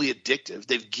unbelievably addictive.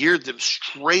 They've geared them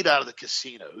straight out of the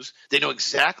casinos. They know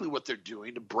exactly what they're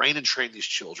doing to brain and train these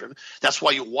children. That's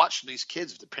why you watch these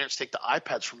kids. If the parents take the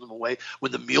iPads from them away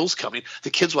when the meal's coming, the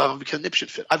kids will have them become conniption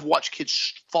fit. I've watched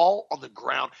kids fall on the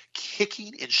ground,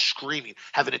 kicking and screaming,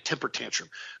 having a temper tantrum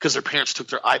because their parents took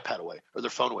their iPad away or their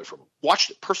phone away from them.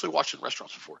 Personally watched it in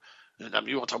restaurants before. And I mean,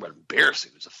 you want to talk about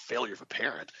embarrassing. It's a failure of a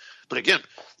parent. But again,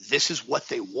 this is what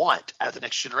they want out of the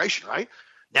next generation, right?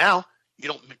 Now,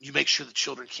 you make sure the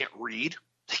children can't read,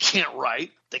 they can't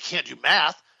write, they can't do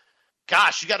math.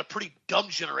 Gosh, you got a pretty dumb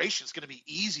generation. It's going to be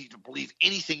easy to believe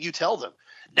anything you tell them.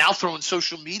 Now throwing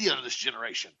social media into this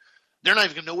generation. They're not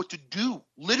even going to know what to do.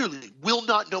 Literally will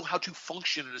not know how to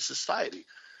function in a society.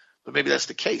 But maybe that's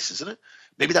the case, isn't it?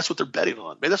 Maybe that's what they're betting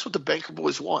on. Maybe that's what the banker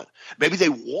boys want. Maybe they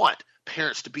want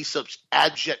parents to be such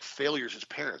abject failures as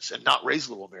parents and not raise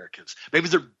little Americans. Maybe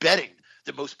they're betting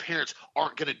that most parents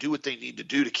aren't going to do what they need to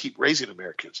do to keep raising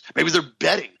Americans. Maybe they're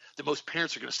betting that most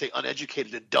parents are going to stay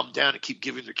uneducated and dumbed down and keep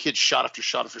giving their kids shot after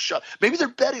shot after shot. Maybe they're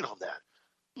betting on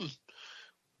that.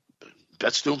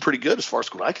 Bet's doing pretty good as far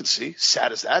as what I can see,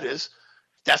 sad as that is.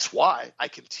 That's why I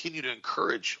continue to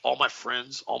encourage all my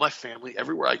friends, all my family,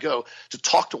 everywhere I go, to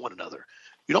talk to one another.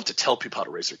 You don't have to tell people how to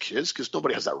raise their kids because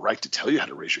nobody has that right to tell you how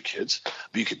to raise your kids.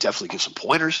 But you can definitely give some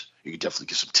pointers. You can definitely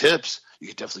give some tips. You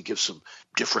can definitely give some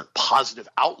different positive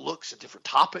outlooks and different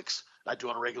topics that I do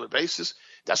on a regular basis.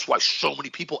 That's why so many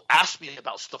people ask me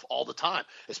about stuff all the time,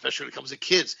 especially when it comes to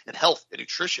kids and health and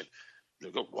nutrition.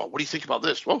 They go, well, what do you think about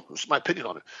this? Well, this is my opinion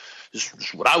on it. This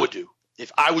is what I would do.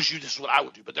 If I was you, this is what I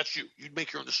would do. But that's you. You'd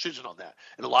make your own decision on that.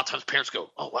 And a lot of times parents go,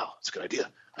 oh, wow, that's a good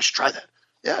idea. I should try that.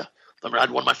 Yeah. I remember I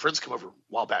had one of my friends come over a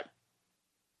while back.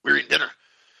 We were eating dinner.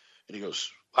 And he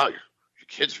goes, wow, your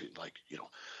kids are eating like,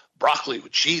 broccoli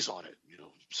with cheese on it,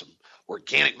 some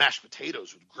organic mashed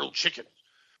potatoes with grilled chicken.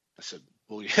 I said,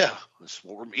 well, yeah, that's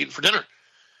what we're eating for dinner.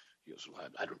 He goes, well,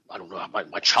 I don't know.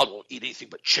 My child won't eat anything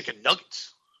but chicken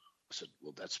nuggets. I said,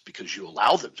 well, that's because you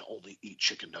allow them to only eat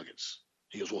chicken nuggets.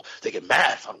 He goes, well, they get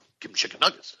mad if I don't give them chicken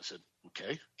nuggets. I said,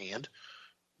 okay, and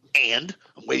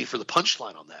I'm waiting for the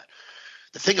punchline on that.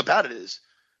 The thing about it is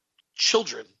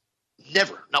children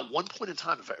never, not one point in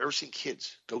time have I ever seen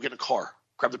kids go get in a car,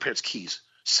 grab their parents' keys,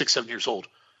 6, 7 years old,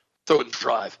 throw it in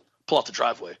drive, pull out the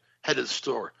driveway, head to the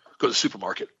store, go to the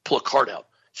supermarket, pull a card out,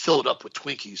 fill it up with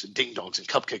Twinkies and Ding Dongs and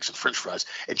cupcakes and French fries,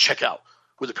 and check out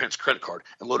with their parents' credit card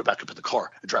and load it back up in the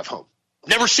car and drive home.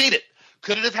 Never seen it.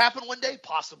 Could it have happened one day?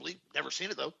 Possibly. Never seen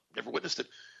it, though. Never witnessed it.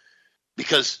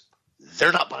 Because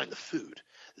they're not buying the food.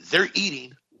 They're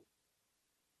eating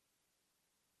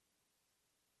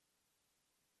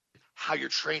how you're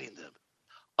training them.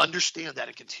 Understand that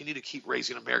and continue to keep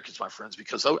raising Americans, my friends,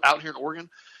 because out here in Oregon,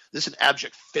 this is an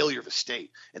abject failure of a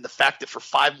state. And the fact that for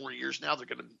 5 more years now, they're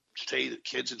going to say that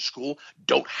kids in school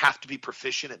don't have to be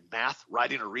proficient in math,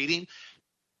 writing, or reading.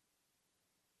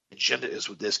 Agenda is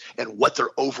with this and what their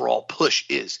overall push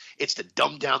is. It's to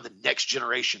dumb down the next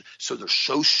generation so they're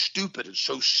so stupid and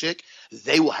so sick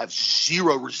they will have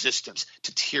zero resistance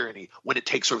to tyranny when it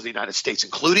takes over the United States,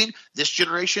 including this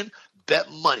generation.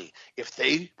 Bet money if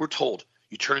they were told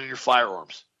you turn in your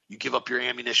firearms, you give up your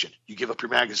ammunition, you give up your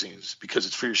magazines because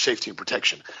it's for your safety and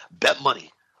protection, bet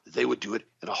money they would do it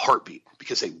in a heartbeat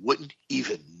because they wouldn't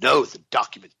even know the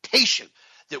documentation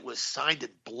that was signed in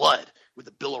blood with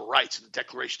the Bill of Rights and the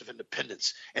Declaration of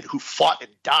Independence, and who fought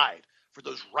and died for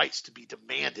those rights to be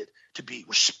demanded, to be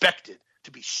respected,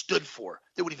 to be stood for.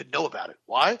 They wouldn't even know about it.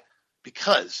 Why?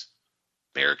 Because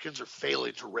Americans are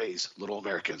failing to raise little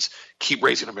Americans. Keep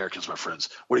raising Americans, my friends.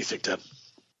 What do you think, Ted?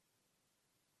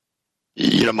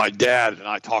 My dad and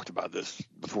I talked about this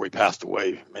before he passed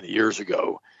away many years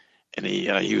ago, and he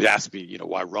asked me,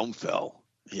 why Rome fell.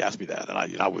 He asked me that, and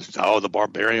I was, the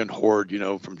barbarian horde,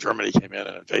 from Germany came in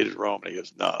and invaded Rome. And he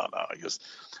goes, no. He goes,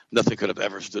 nothing could have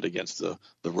ever stood against the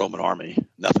Roman army.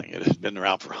 Nothing. It has been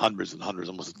around for hundreds and hundreds,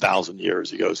 almost 1,000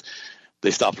 years. He goes,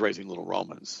 they stopped raising little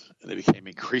Romans, and they became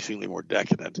increasingly more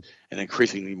decadent and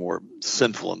increasingly more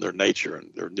sinful in their nature,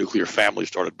 and their nuclear family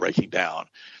started breaking down.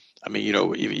 I mean,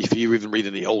 if you even read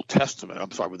in the Old Testament,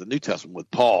 with the New Testament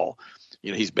with Paul,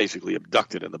 he's basically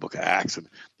abducted in the book of Acts, and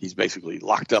he's basically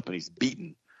locked up and he's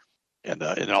beaten. And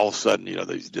all of a sudden,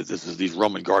 these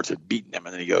Roman guards had beaten him.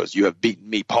 And then he goes, you have beaten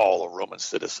me, Paul, a Roman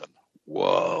citizen.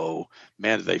 Whoa,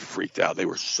 man, did they freaked out. They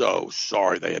were so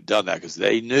sorry they had done that because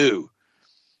they knew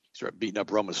start beating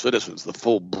up Roman citizens, the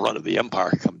full brunt of the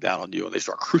empire could come down on you, and they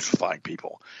start crucifying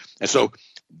people. And so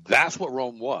that's what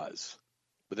Rome was.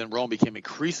 But then Rome became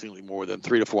increasingly more than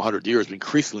 300 to 400 years,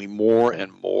 increasingly more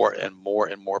and more and more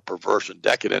and more perverse and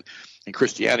decadent. And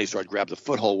Christianity started to grab the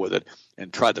foothold with it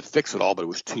and tried to fix it all, but it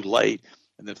was too late.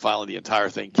 And then finally the entire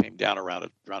thing came down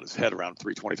around its head around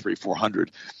 323,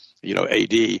 400,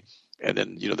 AD. And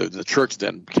then, the church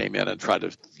then came in and tried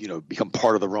to, become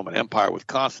part of the Roman Empire with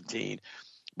Constantine.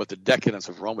 But the decadence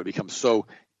of Rome had become so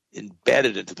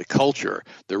embedded into the culture,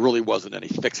 there really wasn't any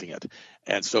fixing it.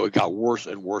 And so it got worse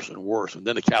and worse and worse. And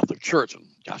then the Catholic Church, and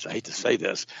gosh, I hate to say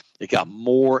this, it got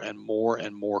more and more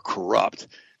and more corrupt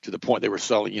to the point they were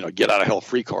selling, get out of hell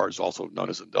free cards, also known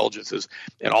as indulgences,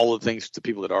 and all the things to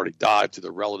people that already died, to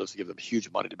their relatives, to give them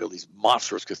huge money to build these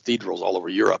monstrous cathedrals all over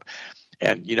Europe.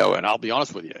 And, and I'll be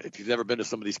honest with you, if you've never been to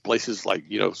some of these places like,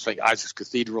 St. Isaac's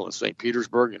Cathedral in St.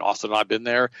 Petersburg, and Austin and I've been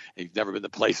there, and you've never been to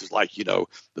places like, the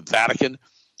Vatican,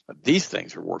 these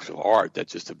things are works of art that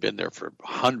just have been there for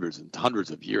hundreds and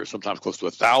hundreds of years, sometimes close to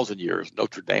 1,000 years.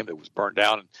 Notre Dame that was burned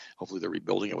down, and hopefully they're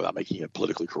rebuilding it without making it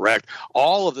politically correct.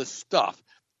 All of this stuff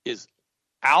is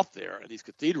out there, and these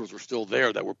cathedrals are still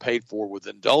there that were paid for with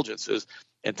indulgences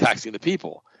and taxing the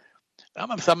people. I'm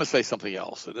going to say something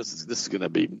else, and this is going to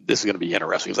be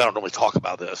interesting because I don't normally talk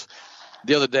about this.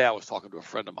 The other day I was talking to a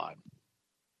friend of mine,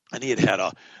 and he had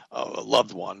a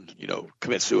loved one,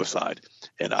 commit suicide,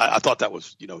 and I thought that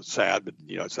was sad, but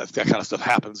that kind of stuff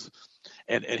happens.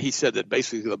 And he said that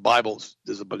basically the Bible.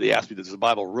 He asked me, does the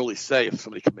Bible really say if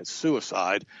somebody commits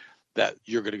suicide that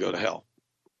you're going to go to hell?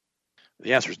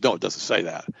 The answer is no, it doesn't say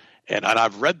that. And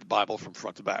I've read the Bible from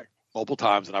front to back multiple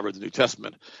times, and I read the New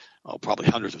Testament probably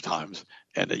hundreds of times,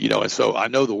 and and so I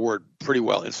know the Word pretty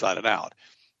well inside and out.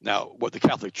 Now, what the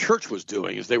Catholic Church was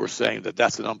doing is they were saying that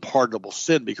that's an unpardonable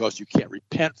sin because you can't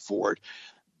repent for it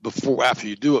after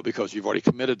you do it because you've already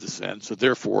committed the sin. So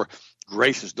therefore,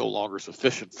 grace is no longer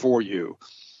sufficient for you.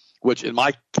 Which, in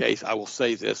my case, I will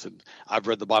say this, and I've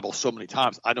read the Bible so many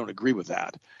times, I don't agree with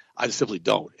that. I just simply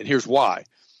don't, and here's why.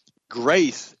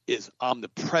 Grace is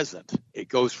omnipresent. It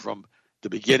goes from the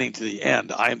beginning to the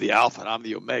end. I am the Alpha and I'm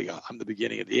the Omega. I'm the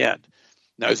beginning and the end.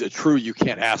 Now, is it true you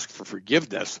can't ask for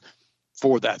forgiveness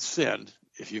for that sin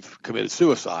if you've committed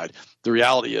suicide? The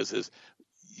reality is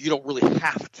you don't really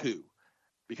have to,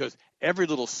 because every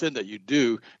little sin that you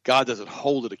do, God doesn't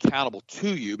hold it accountable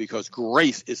to you because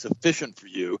grace is sufficient for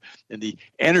you. And the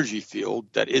energy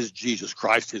field that is Jesus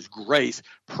Christ, his grace,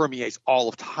 permeates all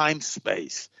of time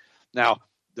space. Now,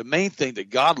 the main thing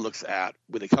that God looks at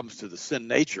when it comes to the sin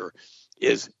nature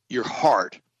is your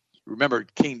heart. Remember,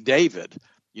 King David,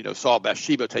 saw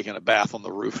Bathsheba taking a bath on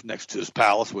the roof next to his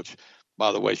palace, which,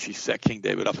 by the way, she set King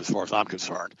David up as far as I'm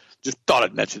concerned. Just thought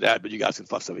I'd mention that, but you guys can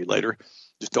fuss at me later.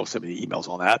 Just don't send me the emails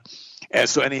on that. And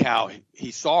so anyhow,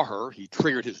 he saw her. He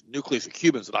triggered his nucleus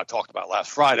accumbens that I talked about last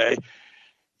Friday.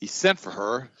 He sent for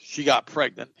her. She got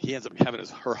pregnant. He ends up having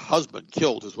her husband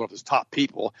killed as one of his top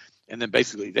people. And then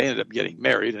basically they ended up getting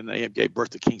married, and they gave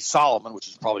birth to King Solomon, which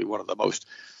is probably one of the most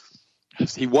 –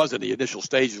 he was in the initial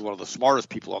stages one of the smartest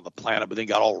people on the planet, but then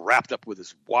got all wrapped up with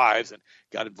his wives and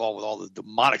got involved with all the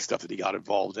demonic stuff that he got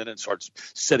involved in and started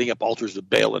setting up altars of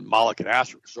Baal and Moloch and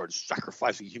Asherah, started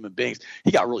sacrificing human beings.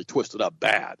 He got really twisted up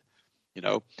bad,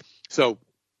 So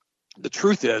the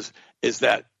truth is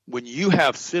that when you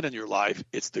have sin in your life,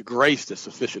 it's the grace that's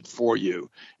sufficient for you,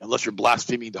 unless you're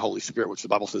blaspheming the Holy Spirit, which the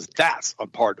Bible says that's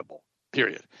unpardonable,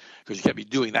 period, because you can't be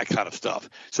doing that kind of stuff.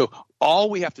 So all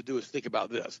we have to do is think about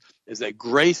this, is that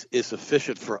grace is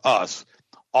sufficient for us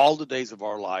all the days of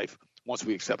our life once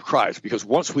we accept Christ, because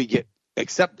once we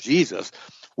accept Jesus,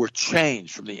 we're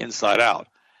changed from the inside out.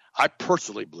 I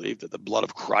personally believe that the blood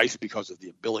of Christ, because of the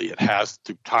ability it has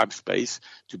through time space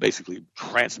to basically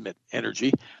transmit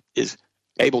energy, is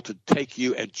able to take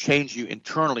you and change you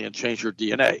internally and change your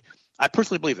DNA. I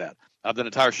personally believe that. I've done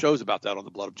entire shows about that on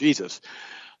the blood of Jesus.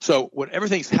 So when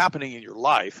everything's happening in your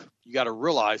life, you got to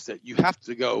realize that you have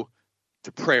to go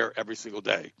to prayer every single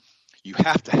day. You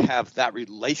have to have that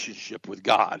relationship with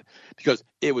God, because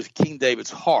it was King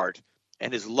David's heart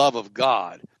and his love of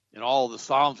God and all the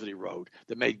Psalms that he wrote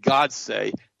that made God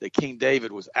say that King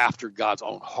David was after God's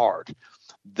own heart.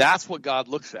 That's what God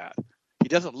looks at. He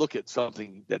doesn't look at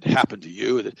something that happened to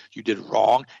you, that you did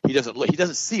wrong. He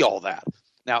doesn't see all that.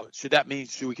 Now, should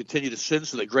we continue to sin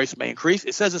so that grace may increase?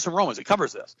 It says this in Romans. It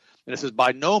covers this. And it says,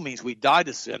 by no means we die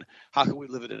to sin. How can we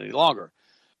live it any longer?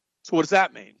 So what does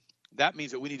that mean? That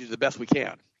means that we need to do the best we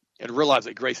can and realize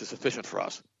that grace is sufficient for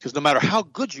us. Because no matter how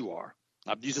good you are,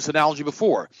 I've used this analogy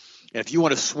before. And if you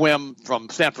want to swim from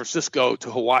San Francisco to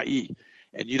Hawaii,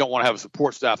 and you don't want to have a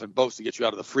support staff and boats to get you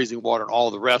out of the freezing water and all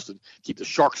of the rest and keep the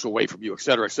sharks away from you, et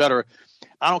cetera,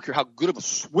 I don't care how good of a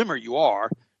swimmer you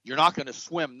are, you're not going to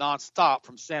swim nonstop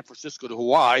from San Francisco to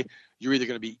Hawaii. You're either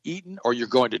going to be eaten, or you're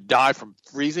going to die from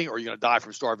freezing, or you're going to die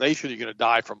from starvation, you're going to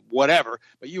die from whatever,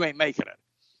 but you ain't making it.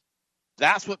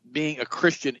 That's what being a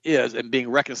Christian is, and being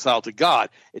reconciled to God.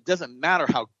 It doesn't matter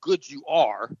how good you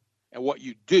are and what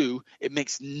you do. It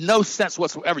makes no sense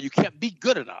whatsoever. You can't be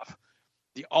good enough.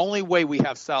 The only way we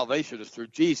have salvation is through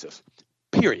Jesus,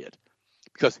 period.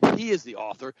 Because he is the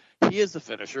author, he is the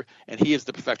finisher, and he is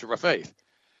the perfecter of our faith.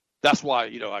 That's why,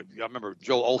 I remember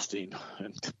Joel Osteen,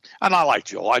 and I like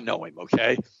Joel. I know him,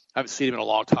 okay? I haven't seen him in a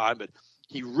long time, but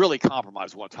he really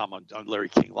compromised one time on Larry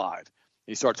King Live. And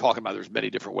he started talking about there's many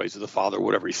different ways of the Father,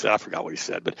 whatever he said. I forgot what he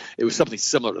said, but it was something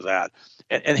similar to that.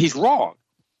 And he's wrong.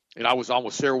 And I was on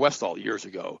with Sarah Westall years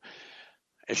ago.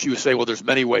 And she would say, well, there's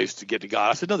many ways to get to God.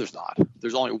 I said, no, there's not.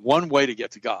 There's only one way to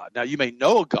get to God. Now, you may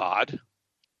know a God,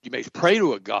 you may pray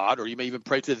to a God, or you may even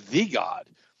pray to the God.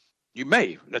 You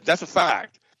may. That's a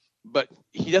fact. But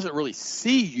he doesn't really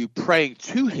see you praying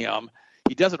to him.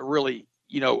 He doesn't really,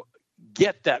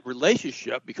 get that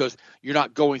relationship because you're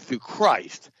not going through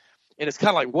Christ. And it's kind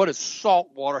of like, what does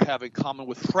salt water have in common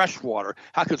with fresh water?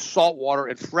 How could salt water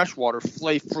and fresh water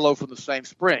flow from the same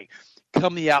spring?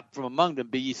 Come ye out from among them,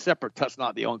 be ye separate, touch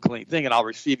not the unclean thing, and I'll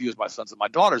receive you as my sons and my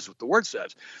daughters, what the word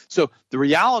says. So the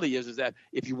reality is that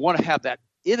if you want to have that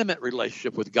intimate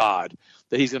relationship with God,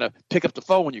 that he's going to pick up the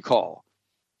phone when you call,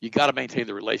 you got to maintain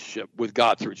the relationship with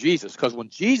God through Jesus. Because when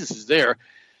Jesus is there,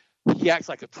 he acts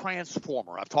like a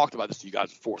transformer. I've talked about this to you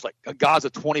guys before. It's like God's a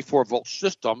 24-volt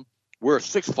system. We're a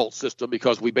 6-volt system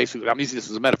because we basically, I'm using this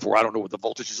as a metaphor. I don't know what the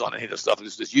voltage is on any of this stuff. I'm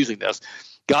just using this.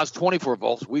 God's 24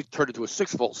 volts. We've turned into a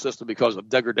 6-volt system because of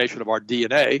degradation of our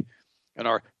DNA and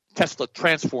our Tesla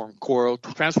transformer coil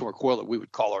that we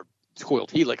would call our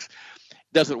coiled helix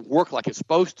doesn't work like it's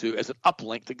supposed to as an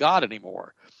uplink to God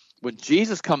anymore. When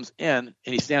Jesus comes in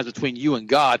and he stands between you and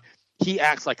God, he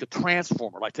acts like a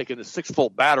transformer, like taking a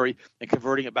 6-volt battery and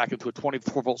converting it back into a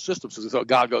 24-volt system. So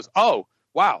God goes, oh,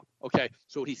 wow, okay.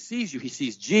 So when he sees you, he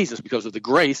sees Jesus because of the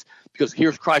grace, because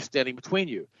here's Christ standing between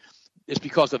you. It's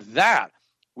because of that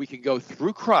we can go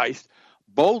through Christ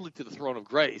boldly to the throne of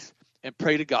grace and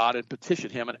pray to God and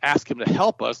petition him and ask him to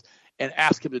help us and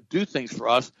ask him to do things for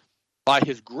us by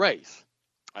his grace.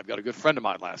 I've got a good friend of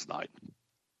mine last night.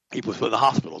 He was in the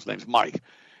hospital. His name's Mike.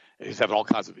 He's having all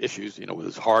kinds of issues, with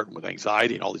his heart and with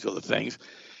anxiety and all these other things.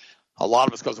 A lot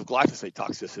of it's because of glyphosate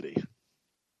toxicity.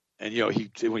 And,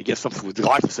 when he gets something with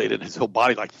glyphosate in his whole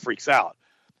body, like freaks out.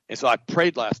 And so I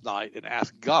prayed last night and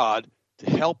asked God to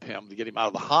help him, to get him out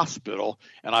of the hospital.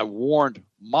 And I warned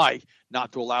Mike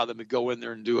not to allow them to go in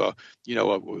there and do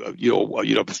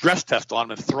a stress test on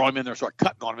him and throw him in there and start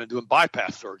cutting on him and doing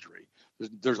bypass surgery.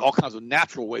 There's all kinds of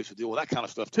natural ways to deal with that kind of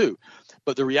stuff too.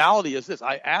 But the reality is this.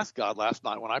 I asked God last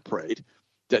night when I prayed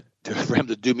for him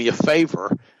to do me a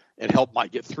favor and help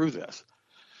Mike get through this.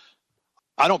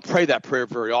 I don't pray that prayer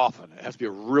very often. It has to be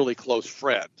a really close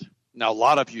friend. Now, a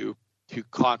lot of you who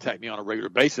contact me on a regular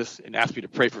basis and ask me to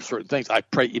pray for certain things, I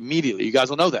pray immediately. You guys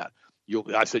will know that.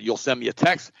 I said, you'll send me a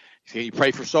text. Can you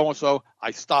pray for so-and-so?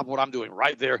 I stop what I'm doing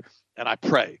right there, and I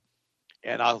pray.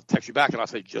 And I'll text you back, and I'll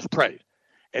say, just pray.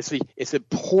 And see, it's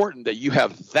important that you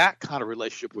have that kind of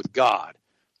relationship with God,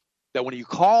 that when you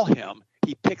call him,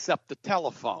 he picks up the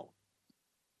telephone.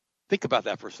 Think about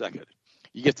that for a second.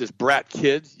 You get this brat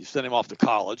kid, you send him off to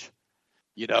college,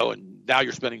 and now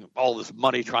you're spending all this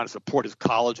money trying to support his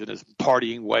college and his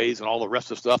partying ways and all the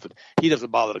rest of the stuff, and he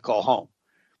doesn't bother to call home.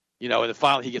 And then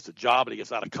finally he gets a job and he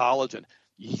gets out of college, and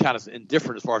he kind of is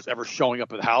indifferent as far as ever showing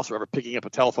up at the house or ever picking up a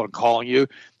telephone and calling you.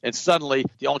 And suddenly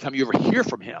the only time you ever hear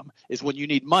from him is when you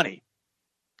need money,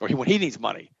 or when he needs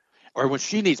money, or when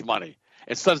she needs money.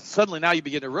 And suddenly now you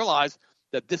begin to realize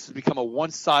that this has become a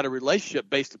one-sided relationship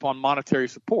based upon monetary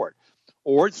support.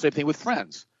 Or the same thing with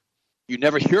friends. You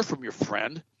never hear from your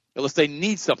friend unless they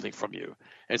need something from you.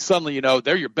 And suddenly,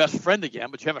 they're your best friend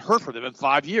again, but you haven't heard from them in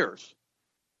 5 years.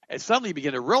 And suddenly you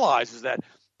begin to realize is that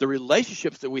the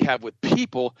relationships that we have with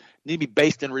people need to be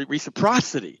based in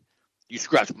reciprocity. You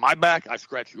scratch my back, I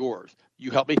scratch yours. You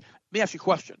help me. Let me ask you a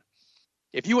question.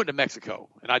 If you went to Mexico,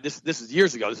 and this is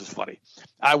years ago, this is funny.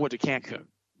 I went to Cancun,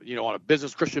 on a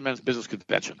Christian men's business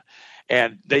convention.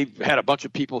 And they had a bunch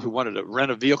of people who wanted to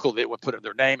rent a vehicle. They would put in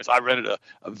their name. So I rented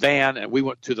a van, and we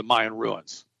went to the Mayan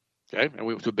ruins. Okay, and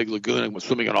we went to a big lagoon and went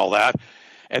swimming and all that.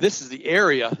 And this is the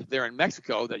area there in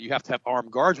Mexico that you have to have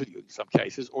armed guards with you in some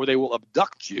cases, or they will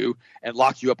abduct you and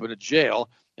lock you up in a jail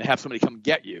and have somebody come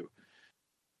get you.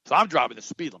 So I'm driving the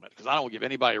speed limit because I don't want to give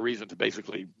anybody a reason to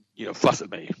basically, fuss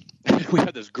at me. We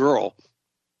had this girl,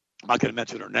 I'm not going to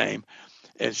mention her name,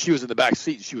 and she was in the back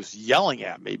seat and she was yelling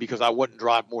at me because I wouldn't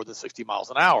drive more than 60 miles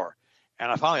an hour. And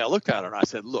I looked at her and I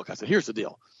said, look, here's the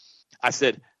deal. I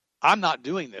said, I'm not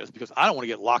doing this because I don't want to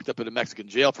get locked up in a Mexican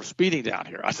jail for speeding down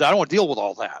here. I said, I don't want to deal with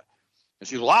all that. And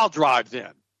she goes, well, I'll drive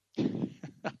then.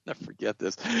 I'll never forget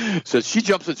this. So she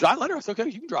jumps in. I let her. I said, okay,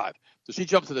 you can drive. So she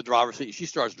jumps in the driver's seat. She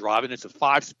starts driving. It's a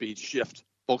 5-speed shift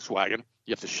Volkswagen.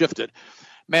 You have to shift it.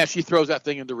 Man, she throws that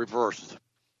thing into reverse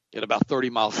at about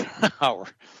 30 miles an hour.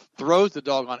 Throws the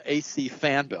doggone AC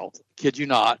fan belt. Kid you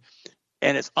not.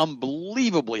 And it's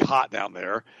unbelievably hot down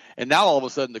there. And now all of a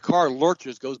sudden the car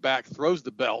lurches, goes back, throws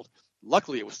the belt.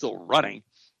 Luckily it was still running.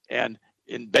 And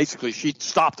basically she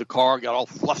stopped the car, got all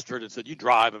flustered and said, you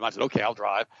drive. And I said, okay, I'll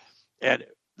drive. And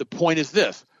the point is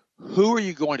this. Who are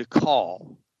you going to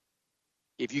call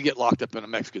if you get locked up in a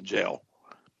Mexican jail?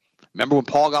 Remember when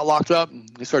Paul got locked up?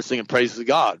 He started singing praises to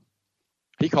God.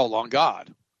 He called on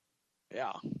God.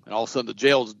 Yeah. And all of a sudden the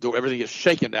jail's door, everything gets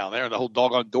shaken down there, and the whole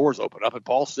doggone doors open up, and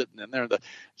Paul's sitting in there, and the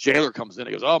jailer comes in.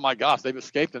 He goes, oh, my gosh, they've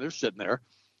escaped, and they're sitting there.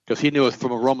 Because he knew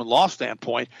from a Roman law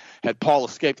standpoint, had Paul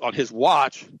escaped on his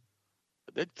watch,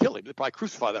 they'd kill him. They'd probably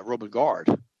crucify that Roman guard.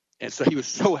 And so he was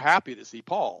so happy to see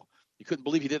Paul. He couldn't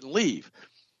believe he didn't leave.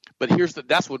 But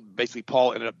that's what basically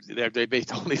Paul ended up, they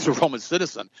based on he's a Roman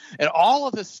citizen. And all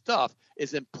of this stuff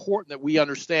is important that we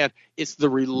understand. It's the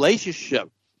relationship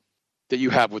that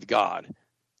you have with God.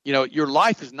 You know, your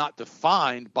life is not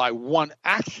defined by one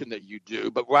action that you do,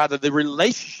 but rather the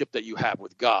relationship that you have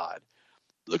with God.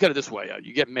 Look at it this way.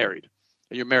 You get married,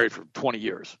 and you're married for 20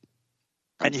 years,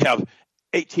 and you have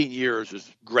 18 years is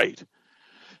great.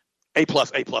 A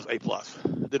plus, A plus, A plus.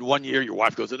 Then 1 year, your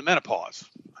wife goes into menopause.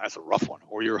 That's a rough one.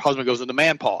 Or your husband goes into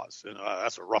menopause. And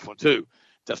that's a rough one, too.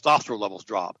 Testosterone levels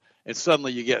drop. And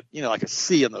suddenly you get, like a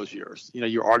C in those years.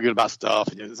 You're arguing about stuff,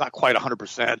 and it's not quite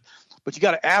 100%. But you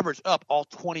got to average up all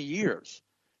 20 years.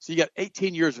 So you got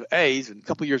 18 years of A's and a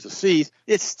couple years of C's.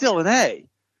 It's still an A.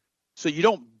 So you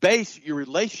don't base your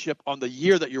relationship on the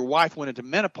year that your wife went into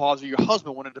menopause or your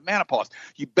husband went into menopause.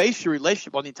 You base your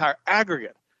relationship on the entire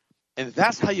aggregate. And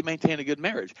that's how you maintain a good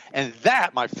marriage. And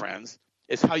that, my friends,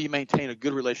 is how you maintain a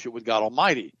good relationship with God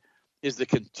Almighty, is the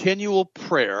continual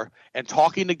prayer and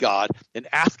talking to God and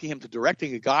asking him to direct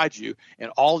and guide you in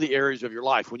all the areas of your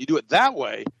life. When you do it that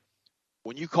way,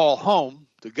 when you call home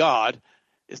to God,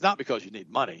 it's not because you need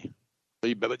money,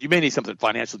 but you may need something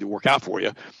financially to work out for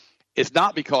you. It's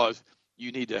not because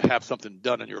you need to have something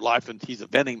done in your life and he's a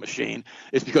vending machine.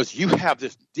 It's because you have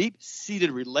this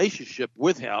deep-seated relationship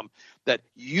with him that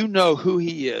you know who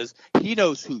he is. He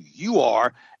knows who you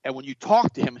are. And when you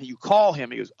talk to him and you call him,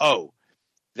 he goes, oh,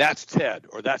 that's Ted,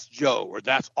 or that's Joe, or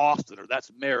that's Austin, or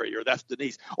that's Mary, or that's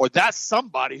Denise, or that's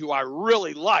somebody who I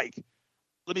really like.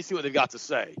 Let me see what they've got to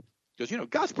say. Because,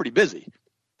 God's pretty busy.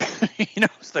 He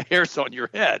knows the hairs on your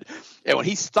head. And when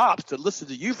he stops to listen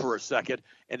to you for a second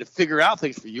and to figure out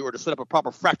things for you or to set up a proper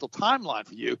fractal timeline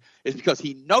for you, is because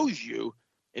he knows you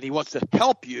and he wants to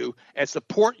help you and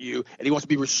support you, and he wants to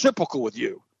be reciprocal with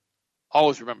you.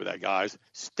 Always remember that, guys.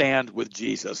 Stand with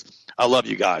Jesus. I love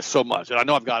you guys so much. And I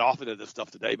know I've got off into this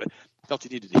stuff today, but I felt you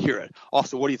needed to hear it.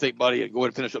 Also, what do you think, buddy? And go ahead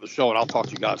and finish up the show, and I'll talk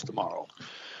to you guys tomorrow.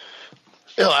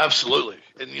 Yeah, absolutely.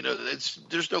 And,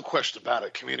 there's no question about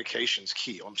it. Communication's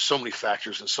key on so many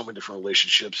factors and so many different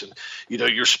relationships. And,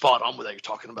 you're spot on with that. You're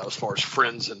talking about as far as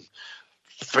friends and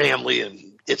family.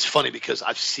 And it's funny because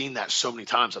I've seen that so many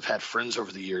times. I've had friends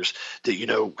over the years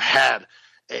that, had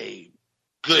a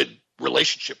good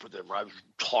relationship with them, or I've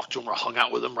talked to them or hung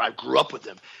out with them, or I grew up with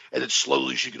them. And then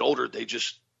slowly as you get older, they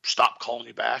just stop calling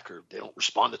you back, or they don't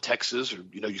respond to texts, or,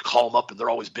 you call them up and they're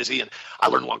always busy. And I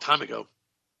learned a long time ago,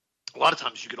 a lot of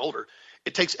times as you get older,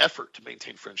 it takes effort to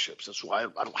maintain friendships. That's why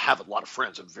I don't have a lot of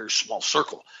friends. I have a very small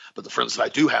circle. But the friends that I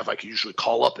do have, I can usually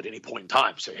call up at any point in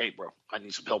time, say, hey, bro, I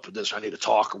need some help with this. I need to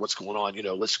talk, or what's going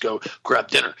on. Let's go grab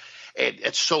dinner. And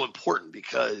it's so important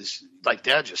because, like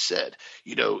Dad just said,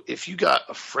 if you got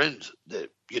a friend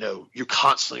that, you're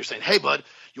constantly saying, hey, bud,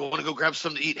 you want to go grab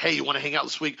something to eat? Hey, you want to hang out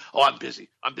this week? Oh, I'm busy.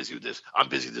 I'm busy with this. I'm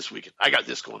busy this weekend. I got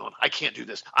this going on. I can't do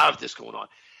this. I have this going on.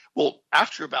 Well,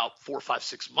 after about 4, 5,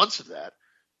 6 months of that,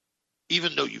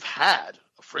 even though you've had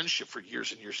a friendship for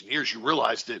years and years and years, you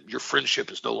realize that your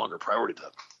friendship is no longer a priority to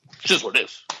them. It's just what it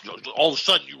is. All of a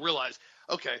sudden you realize,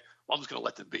 okay, well, I'm just going to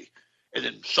let them be. And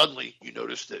then suddenly you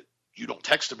notice that you don't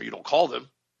text them or you don't call them.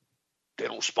 They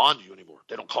don't respond to you anymore.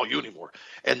 They don't call you anymore.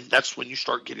 And that's when you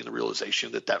start getting the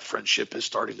realization that friendship is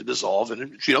starting to dissolve. And,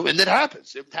 and it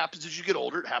happens. It happens as you get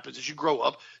older. It happens as you grow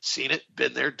up, seen it,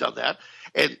 been there, done that.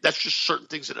 And that's just certain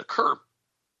things that occur.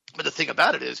 But the thing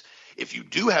about it is, if you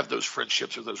do have those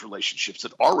friendships or those relationships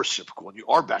that are reciprocal and you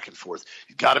are back and forth,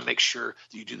 you've got to make sure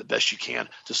that you do the best you can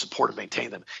to support and maintain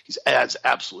them. He's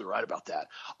absolutely right about that.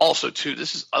 Also, too,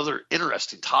 this is other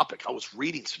interesting topic. I was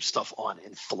reading some stuff on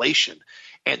inflation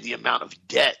and the amount of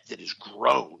debt that has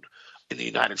grown in the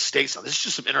United States. Now, this is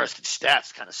just some interesting stats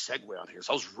to kind of segue on here.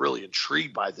 So I was really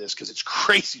intrigued by this because it's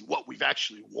crazy what we've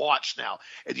actually watched now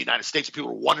in the United States.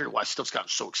 People are wondering why stuff's gotten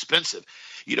so expensive.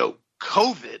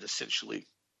 COVID essentially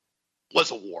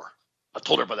was a war. I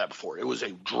told everybody that before. It was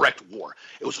a direct war.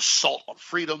 It was assault on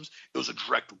freedoms. It was a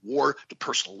direct war to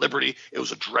personal liberty. It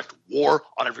was a direct war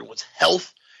on everyone's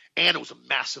health. And it was a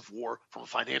massive war from a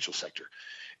financial sector.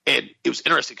 And it was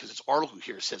interesting because this article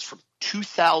here says from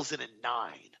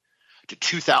 2009 to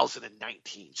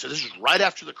 2019. So this is right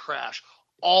after the crash,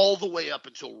 all the way up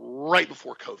until right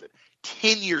before COVID.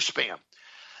 10-year span.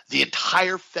 The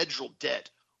entire federal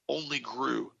debt only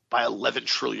grew by $11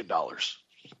 trillion.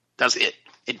 That's it.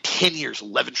 In 10 years,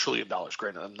 $11 trillion.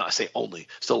 Granted, I'm not saying only,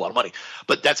 still a lot of money,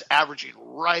 but that's averaging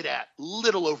right at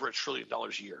little over $1 trillion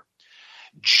a year.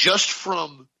 Just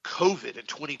from COVID in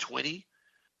 2020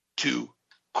 to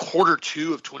quarter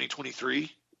two of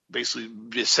 2023, basically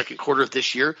the second quarter of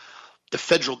this year, the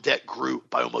federal debt grew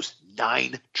by almost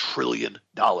 $9 trillion.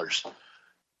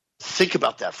 Think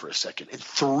about that for a second. In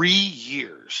 3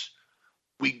 years,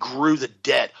 we grew the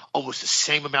debt almost the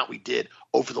same amount we did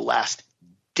over the last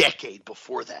decade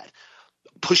before that,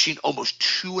 pushing almost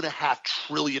 $2.5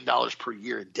 trillion per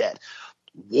year in debt.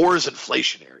 War is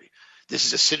inflationary. This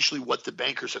is essentially what the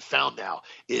bankers have found now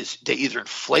is they either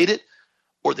inflate it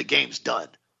or the game's done.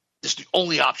 This is the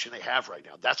only option they have right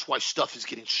now. That's why stuff is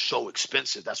getting so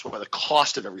expensive. That's why the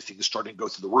cost of everything is starting to go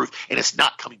through the roof, and it's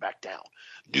not coming back down.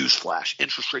 Newsflash,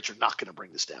 interest rates are not going to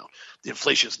bring this down. The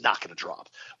inflation is not going to drop.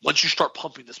 Once you start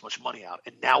pumping this much money out,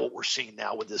 and now what we're seeing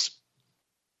now with this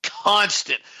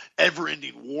constant,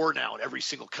 ever-ending war now in every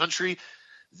single country,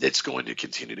 that's going to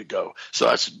continue to go. So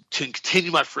that's to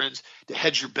continue, my friends, to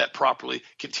hedge your bet properly,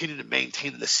 continue to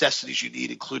maintain the necessities you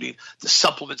need, including the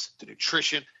supplements, the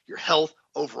nutrition, your health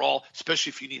overall,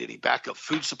 especially if you need any backup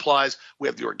food supplies. We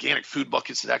have the organic food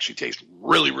buckets that actually taste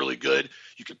really, really good.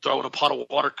 You can throw in a pot of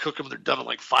water, cook them. They're done in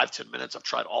like 5-10 minutes. I've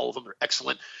tried all of them. They're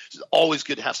excellent. It's always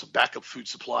good to have some backup food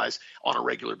supplies on a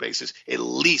regular basis. At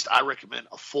least I recommend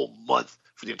a full month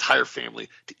for the entire family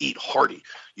to eat hearty.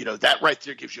 You know, that right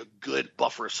there gives you a good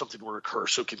buffer if something were to occur.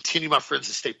 So continue, my friends,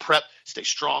 to stay prepped, stay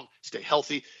strong, stay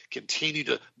healthy, continue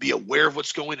to be aware of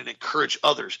what's going on and encourage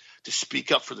others to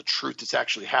speak up for the truth that's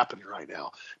actually happening right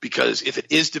now. Because if it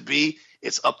is to be,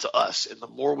 it's up to us. And the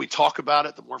more we talk about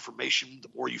it, the more information, the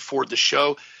more you forward the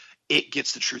show, it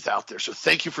gets the truth out there. So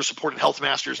thank you for supporting Health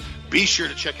Masters. Be sure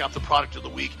to check out the product of the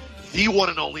week, the one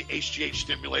and only HGH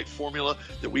Stimulate formula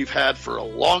that we've had for a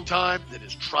long time, that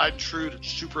is tried and true, that's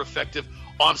super effective,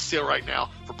 on sale right now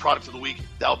for product of the week.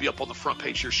 That'll be up on the front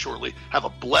page here shortly. Have a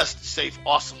blessed, safe,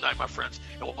 awesome night, my friends,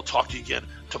 and we'll talk to you again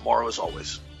tomorrow as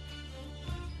always.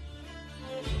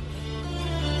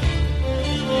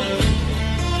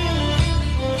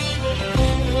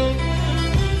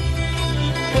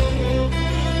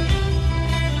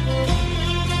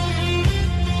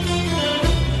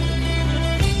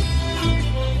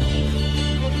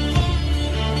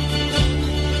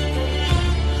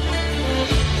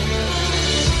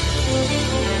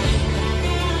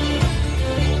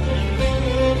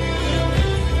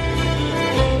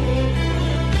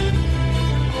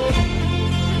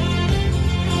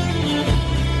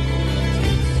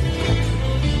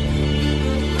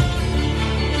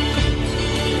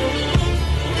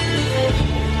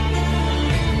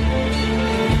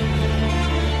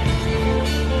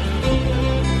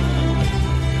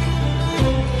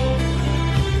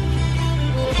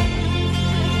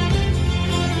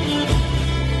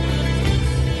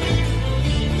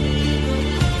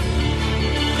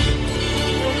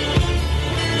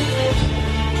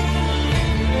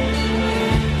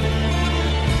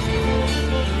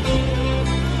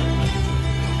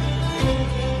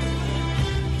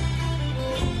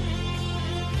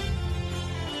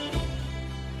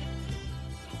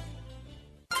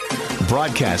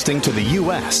 Broadcasting to the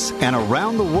U.S. and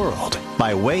around the world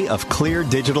by way of clear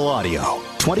digital audio,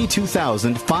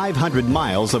 22,500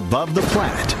 miles above the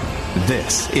planet.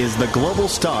 This is the Global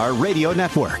Star Radio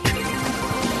Network.